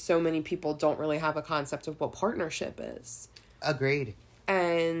realized that so many people don't really have a concept of what partnership is. Agreed.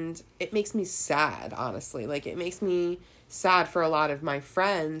 And it makes me sad, honestly. Like, it makes me sad for a lot of my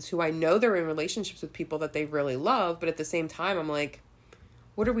friends who I know they're in relationships with people that they really love, but at the same time, I'm like,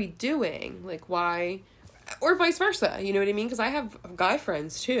 what are we doing? Like, why? Or vice versa, you know what I mean? Because I have guy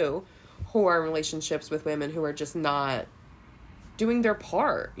friends, too, who are in relationships with women who are just not doing their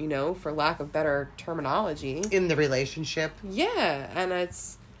part, you know, for lack of better terminology. In the relationship? Yeah, and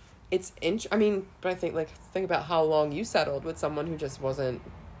but I think about how long you settled with someone who just wasn't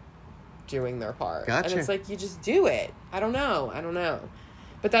doing their part. Gotcha. And it's like, you just do it. I don't know.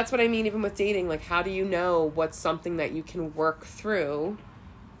 But that's what I mean, even with dating. Like, how do you know what's something that you can work through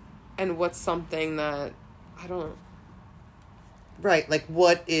and what's something that, I don't know. Right, like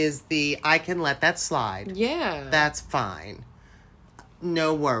what is I can let that slide. Yeah. That's fine.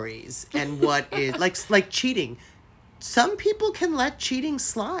 No worries. And what is, like cheating. Some people can let cheating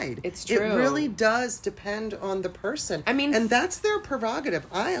slide. It's true. It really does depend on the person. I mean... And that's their prerogative.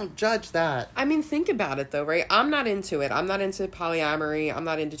 I don't judge that. I mean, think about it, though, right? I'm not into it. I'm not into polyamory. I'm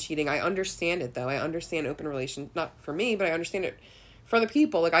not into cheating. I understand it, though. I understand open relations. Not for me, but I understand it for other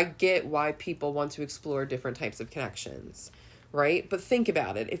people. Like, I get why people want to explore different types of connections, right? But think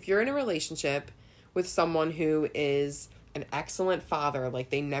about it. If you're in a relationship with someone who is an excellent father,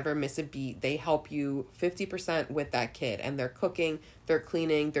 like they never miss a beat, they help you 50% with that kid, and they're cooking, they're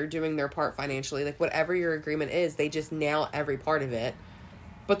cleaning, they're doing their part financially, like whatever your agreement is, they just nail every part of it,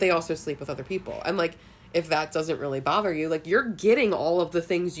 but they also sleep with other people. And like, if that doesn't really bother you, like you're getting all of the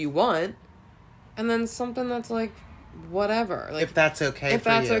things you want, and then something that's like whatever, like if that's okay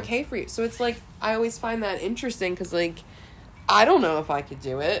for you. So it's like, I always find that interesting, because like, I don't know if I could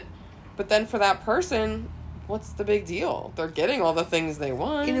do it, but then for that person, what's the big deal? They're getting all the things they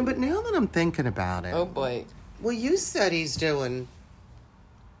want. You know, but now that I'm thinking about it. Oh, boy. Well, you said he's doing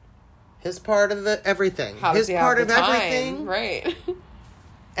his part of everything. How does his part of everything. Right.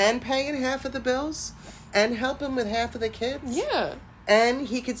 And paying half of the bills. And helping with half of the kids. Yeah. And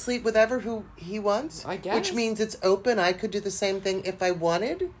he could sleep with who he wants. I guess. Which means it's open. I could do the same thing if I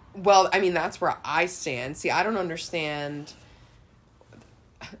wanted. Well, I mean, that's where I stand. See, I don't understand.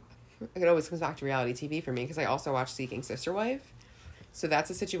 It always comes back to reality TV for me, because I also watch Seeking Sister Wife. So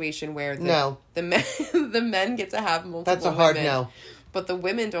that's a situation where the men get to have multiple That's a hard women. no. but the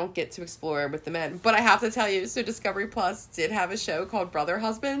women don't get to explore with the men. But I have to tell you, so Discovery Plus did have a show called Brother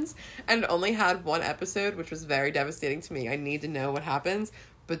Husbands, and it only had one episode, which was very devastating to me. I need to know what happens,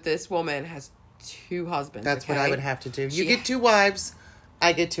 but this woman has 2 husbands. That's okay? what I would have to do. You get 2 wives,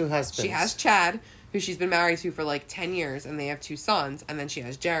 I get 2 husbands. She has Chad, who she's been married to for like 10 years, and they have 2 sons, and then she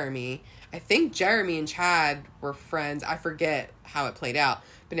has Jeremy. I think Jeremy and Chad were friends. I forget how it played out.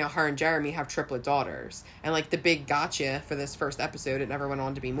 But now her and Jeremy have triplet daughters. And, like, the big gotcha for this first episode, it never went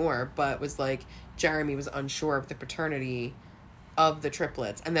on to be more, but was, like, Jeremy was unsure of the paternity of the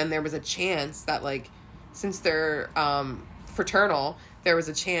triplets. And then there was a chance that, like, since they're fraternal, there was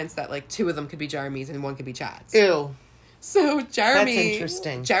a chance that, like, 2 of them could be Jeremy's and 1 could be Chad's. Ew. So Jeremy... That's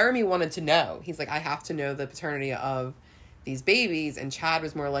interesting. Jeremy wanted to know. He's like, I have to know the paternity of these babies. And Chad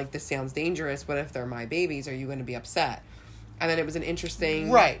was more like, this sounds dangerous. What if they're my babies? Are you going to be upset? And then it was an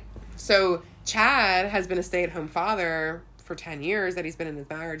interesting... Right. So Chad has been a stay-at-home father for 10 years that he's been in his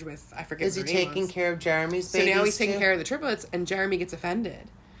marriage with, I forget. Is he taking care of Jeremy's babies? So now he's taking care of the triplets, and Jeremy gets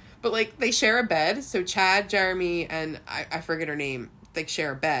offended. But, like, they share a bed. So Chad, Jeremy, and I forget her name, they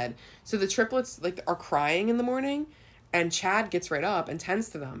share a bed. So the triplets, like, are crying in the morning, and Chad gets right up and tends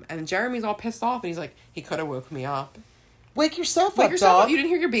to them. And Jeremy's all pissed off, and he's like, he could have woke me up. Wake yourself up, dog. You didn't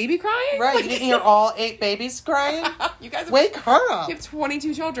hear your baby crying? Right, Like, you didn't hear all 8 babies crying? You guys wake her up. You have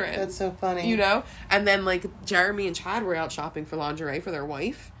 22 children. That's so funny. You know? And then, like, Jeremy and Chad were out shopping for lingerie for their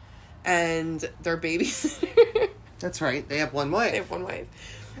wife. And their babysitter... That's right. They have 1 wife. They have 1 wife.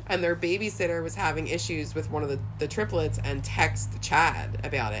 And their babysitter was having issues with one of the triplets and texted Chad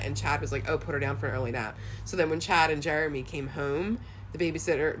about it. And Chad was like, oh, put her down for an early nap. So then when Chad and Jeremy came home, the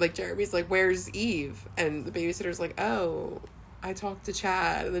babysitter, like, Jeremy's like, where's Eve? And the babysitter's like, oh, I talked to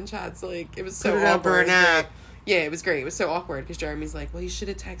Chad. And then Chad's like, it was so awkward. Put it up for a nap. Yeah, it was great. It was so awkward because Jeremy's like, well, you should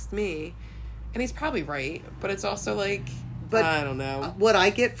have texted me. And he's probably right. But it's also like, but I don't know. What I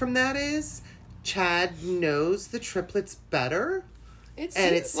get from that is Chad knows the triplets better.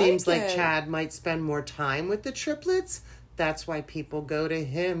 It seems like Chad might spend more time with the triplets. That's why people go to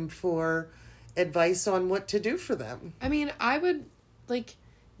him for advice on what to do for them. I mean, I would... Like,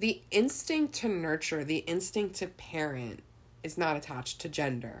 the instinct to nurture, the instinct to parent is not attached to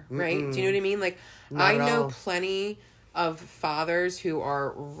gender, right? Do you know what I mean? Like, I know plenty of fathers who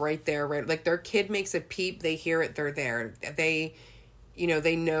are right there, right? Like, their kid makes a peep, they hear it, they're there. They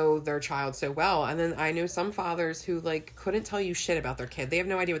know their child so well. And then I know some fathers who, like, couldn't tell you shit about their kid. They have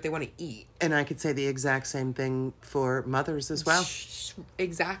no idea what they want to eat. And I could say the exact same thing for mothers as well.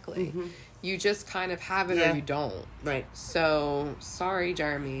 Exactly. Mm-hmm. You just kind of have it or you don't. Right. So, sorry,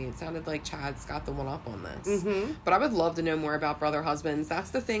 Jeremy. It sounded like Chad's got the one up on this. Mm-hmm. But I would love to know more about brother husbands. That's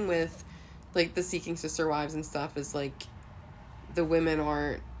the thing with, like, the Seeking Sister Wives and stuff is, like, the women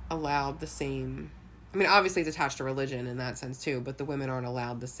aren't allowed the same... I mean, obviously it's attached to religion in that sense, too, but the women aren't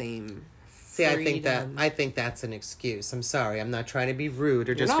allowed the same... See, I think that's an excuse. I'm sorry. I'm not trying to be rude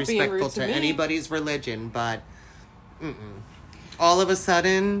or disrespectful to anybody's religion, but all of a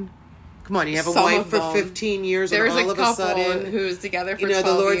sudden... Come on, you have a wife for 15 years and all of a sudden... who's together for 12 years.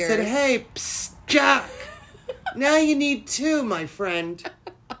 The Lord said, hey, psst, Jack, now you need 2, my friend.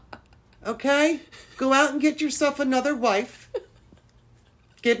 Okay? Go out and get yourself another wife.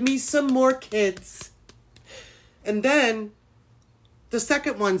 Give me some more kids. And then the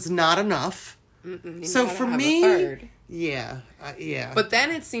second one's not enough. So for me... Yeah. But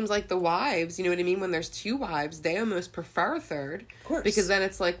then it seems like the wives, you know what I mean? When there's 2 wives, they almost prefer a third. Of course. Because then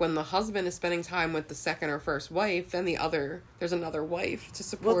it's like when the husband is spending time with the second or first wife, then there's another wife to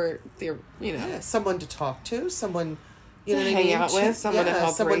support someone to talk to, someone to hang out with, someone to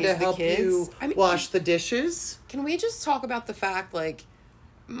help raise the kids. Wash the dishes. Can we just talk about the fact, like,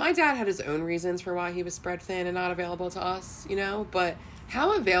 my dad had his own reasons for why he was spread thin and not available to us, but...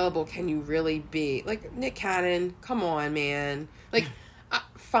 How available can you really be? Like, Nick Cannon, come on, man. Like,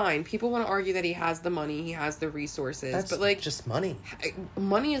 fine, people want to argue that he has the money, he has the resources, but, like... just money.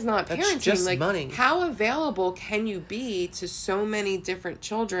 Money is not parenting. That's just like, money. How available can you be to so many different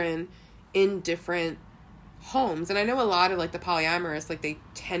children in different homes? And I know a lot of, like, the polyamorous, like, they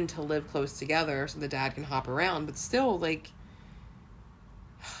tend to live close together so the dad can hop around, but still, like...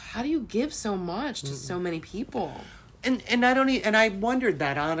 How do you give so much to so many people? And I wondered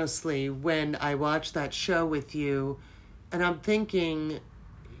that, honestly, when I watched that show with you, and I'm thinking,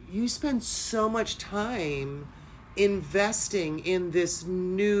 you spend so much time investing in this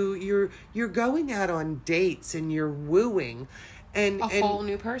new, you're going out on dates and you're wooing. And whole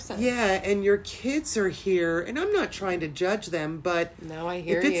new person. Yeah, and your kids are here, and I'm not trying to judge them, but no, I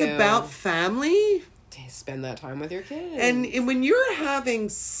hear if it's about family... Spend that time with your kids. And when you're having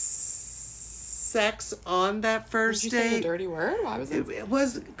sex on that first Did you say date. a dirty word? Why was it? It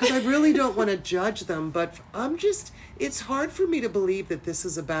was because I really don't want to judge them, but it's hard for me to believe that this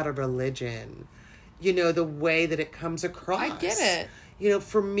is about a religion. You know, the way that it comes across. I get it. You know,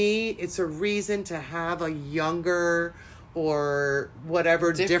 for me, it's a reason to have a younger or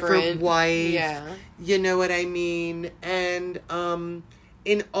whatever different wife. Yeah. You know what I mean? And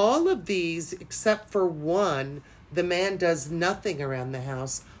in all of these, except for one, the man does nothing around the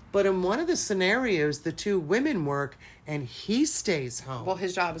house. But in one of the scenarios, the two women work and he stays home. Well,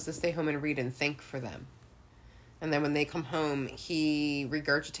 his job is to stay home and read and think for them. And then when they come home, he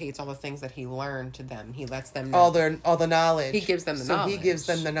regurgitates all the things that he learned to them. He lets them know. All the knowledge. He gives them the knowledge. So he gives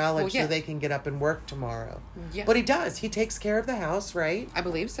them the knowledge Well, yeah. so they can get up and work tomorrow. Yeah. But he does. He takes care of the house, right? I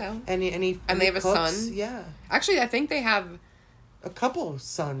believe so. And he they have a cooks. son? Yeah. Actually, I think they have A couple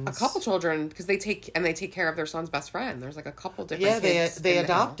sons. a couple children because they take care of their son's best friend. There's like a couple different kids they in the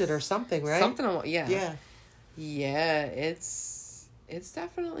adopted house. or something, right? Something along, yeah. Yeah. Yeah, it's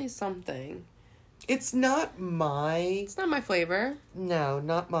definitely something. It's not It's not my flavor. No,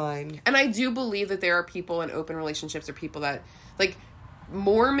 not mine. And I do believe that there are people in open relationships or people that, like,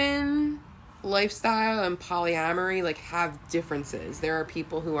 Mormon lifestyle and polyamory, like, have differences. There are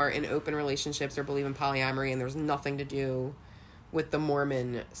people who are in open relationships or believe in polyamory and there's nothing to do with the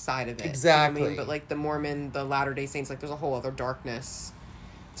Mormon side of it. Exactly. You know what I mean? But, like, the Mormon, the Latter-day Saints, like, there's a whole other darkness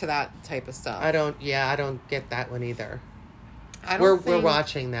to that type of stuff. I don't get that one either. We're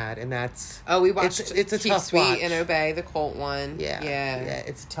watching that, and that's... Oh, we watched it's a Keep tough Sweet watch. and Obey, the Colt one. Yeah,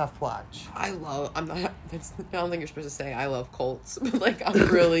 it's a tough watch. I don't think you're supposed to say I love Colts, but, like, I'm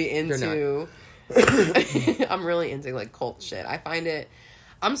really into... I'm really into, like, cult shit. I find it...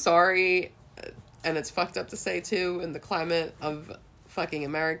 I'm sorry, and it's fucked up to say, too, in the climate of fucking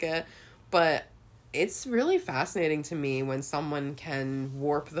America, but it's really fascinating to me when someone can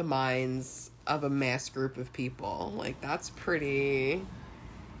warp the minds of a mass group of people. Like, that's pretty...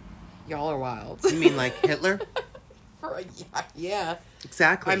 Y'all are wild. You mean like Hitler? Yeah.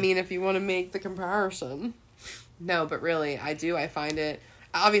 Exactly. I mean, if you want to make the comparison. No, but really, I find it...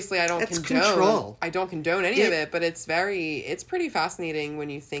 Obviously, I don't condone... I don't condone any of it, but it's pretty fascinating when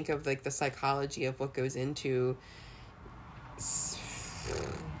you think of, like, the psychology of what goes into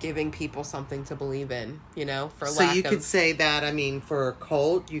giving people something to believe in, you know, could say that, I mean, for a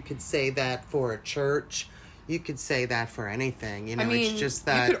cult, you could say that for a church, you could say that for anything, you know, it's just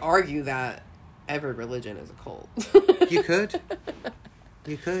that... You could argue that every religion is a cult. You could.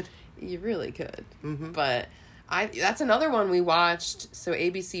 You really could. Mm-hmm. But that's another one we watched, so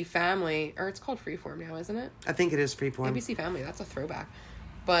ABC Family, or it's called Freeform now, isn't it? I think it is Freeform. ABC Family, that's a throwback.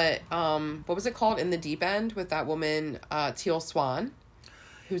 But, what was it called? In the Deep End, with that woman, Teal Swan,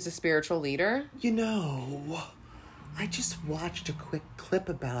 who's a spiritual leader. You know, I just watched a quick clip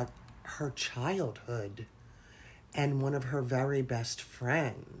about her childhood and one of her very best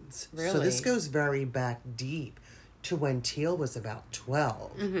friends. Really? So this goes very back deep to when Teal was about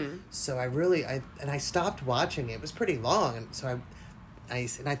 12. Mm-hmm. So I stopped watching it. It was pretty long, and so I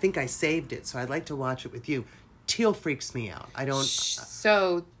think I saved it. So I'd like to watch it with you. Teal freaks me out. I don't...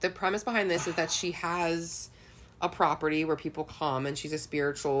 So the premise behind this is that she has a property where people come, and she's a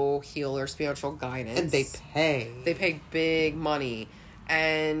spiritual healer, spiritual guidance. And they pay. They pay big money.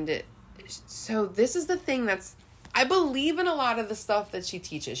 And so this is the thing that's... I believe in a lot of the stuff that she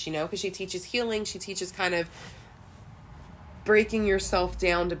teaches, you know, because she teaches healing. She teaches kind of breaking yourself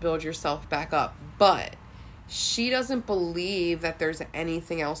down to build yourself back up. But she doesn't believe that there's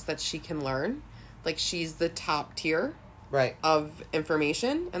anything else that she can learn. Like, she's the top tier of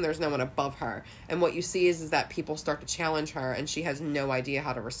information, and there's no one above her. And what you see is that people start to challenge her, and she has no idea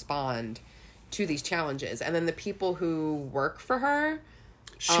how to respond to these challenges. And then the people who work for her...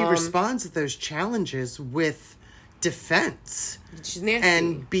 She responds to those challenges with defense. She's nasty.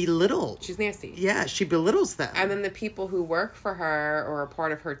 And belittle. She's nasty. Yeah, she belittles them. And then the people who work for her or are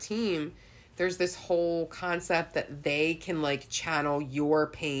part of her team, there's this whole concept that they can, like, channel your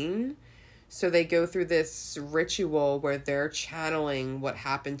pain. So they go through this ritual where they're channeling what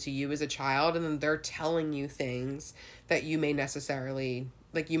happened to you as a child, and then they're telling you things that you may not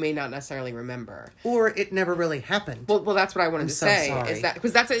necessarily remember, or it never really happened. Well, that's what I wanted to say. Sorry. Is that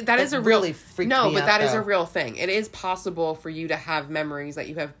because that is a real really freaked me out, that is though. a real thing. It is possible for you to have memories that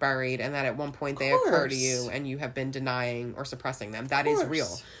you have buried, and that at one point they occur to you, and you have been denying or suppressing them. That is real,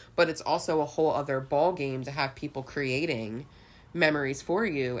 but it's also a whole other ball game to have people creating memories for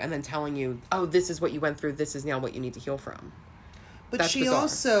you and then telling you, oh, this is what you went through, this is now what you need to heal from. But that's she bizarre.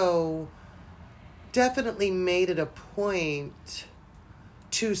 Also definitely made it a point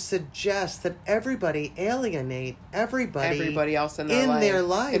to suggest that everybody alienate everybody else in their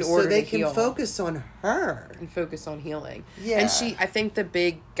life in order so they can focus on her and focus on healing. Yeah. And I think the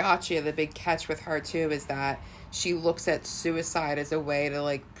big catch with her too is that she looks at suicide as a way to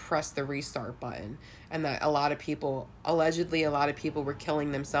like press the restart button, and that allegedly a lot of people were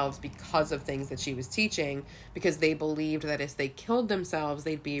killing themselves because of things that she was teaching, because they believed that if they killed themselves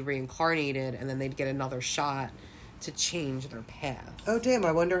they'd be reincarnated and then they'd get another shot to change their path. Oh, damn,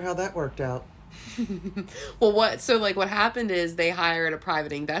 I wonder how that worked out. Well, what happened is they hired a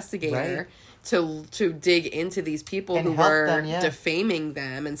private investigator to dig into these people and who were defaming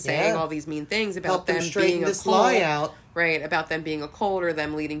them and saying all these mean things about them being a cult. Lie out. Right, about them being a cult or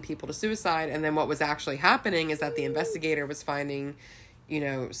them leading people to suicide. And then what was actually happening is that the investigator was finding,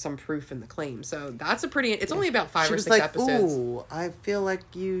 some proof in the claim. So that's it's only about 5 or 6 episodes. Ooh, I feel like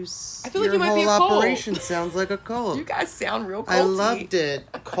you you might be a cult. Operation sounds like a cult. You guys sound real culty. I loved it.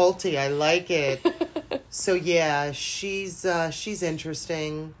 Culty, I like it. So yeah, she's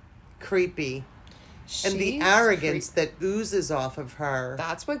interesting, creepy. And the arrogance that oozes off of her.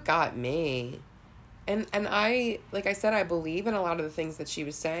 That's what got me. And I, like I said, I believe in a lot of the things that she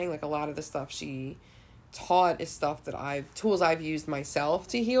was saying. Like, a lot of the stuff she taught is stuff that tools I've used myself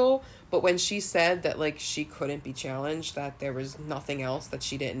to heal. But when she said that, like, she couldn't be challenged, that there was nothing else that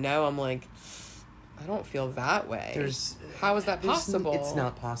she didn't know, I'm like, I don't feel that way. How is that possible? It's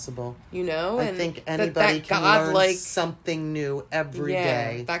not possible. I think anybody can learn something new every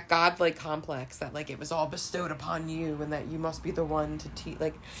day. That godlike complex that, like, it was all bestowed upon you and that you must be the one to teach.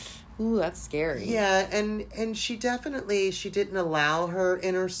 Like, ooh, that's scary. Yeah, and she didn't allow her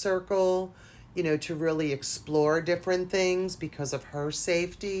inner circle, to really explore different things because of her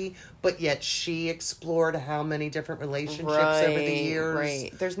safety, but yet she explored how many different relationships over the years.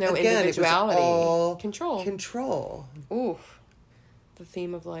 Right. There's no individuality. It was all control. Control. Oof. The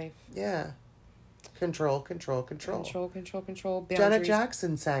theme of life. Yeah. Control. Control. Boundaries. Janet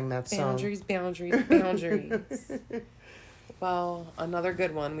Jackson sang that song. Boundaries. Well, another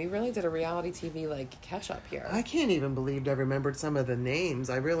good one. We really did a reality TV, catch up here. I can't even believe I remembered some of the names.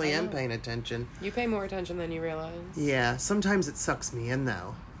 I really am paying attention. You pay more attention than you realize. Yeah, sometimes it sucks me in,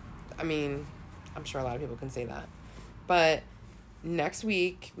 though. I mean, I'm sure a lot of people can say that. But next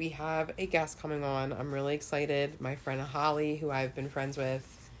week, we have a guest coming on. I'm really excited. My friend Holly, who I've been friends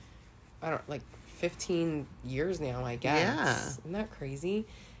with, 15 years now, I guess. Yeah. Isn't that crazy?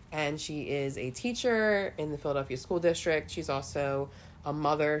 And she is a teacher in the Philadelphia School District. She's also a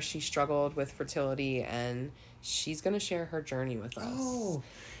mother. She struggled with fertility, and she's going to share her journey with us. Oh,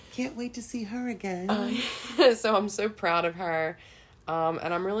 can't wait to see her again. So I'm so proud of her.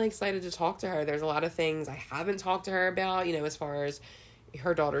 And I'm really excited to talk to her. There's a lot of things I haven't talked to her about, as far as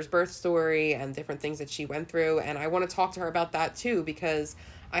her daughter's birth story and different things that she went through. And I want to talk to her about that too, because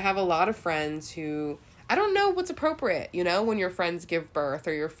I have a lot of friends who... I don't know what's appropriate, when your friends give birth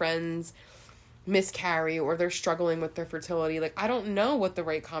or your friends miscarry or they're struggling with their fertility. Like, I don't know what the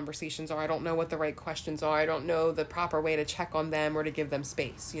right conversations are. I don't know what the right questions are. I don't know the proper way to check on them or to give them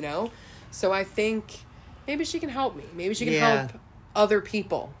space, So I think maybe she can help me. Maybe she can help other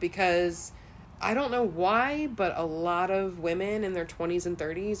people, because I don't know why, but a lot of women in their 20s and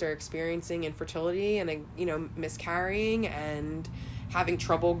 30s are experiencing infertility and, miscarrying and having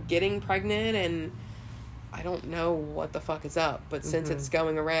trouble getting pregnant, and I don't know what the fuck is up, but since it's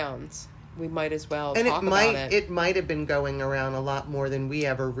going around, we might as well talk about it. It might have been going around a lot more than we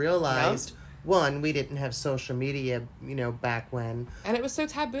ever realized. Yep. One, we didn't have social media, back when. And it was so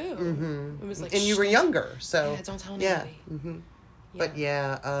taboo. Mm-hmm. It was like... And you were younger, so... Yeah, don't tell anybody. Yeah. Mm-hmm.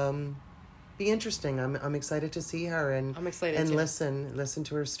 Yeah. But be interesting. I'm excited to see her and... I'm excited and too. listen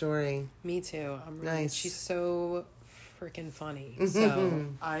to her story. Me too. I'm really... Nice. She's so freaking funny. So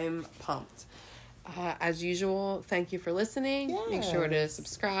I'm pumped. As usual, thank you for listening. Yes. Make sure to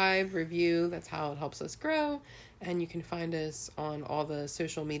subscribe, review. That's how it helps us grow. And you can find us on all the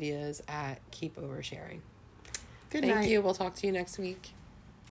social medias at Keep Oversharing. Good night. Thank you. We'll talk to you next week.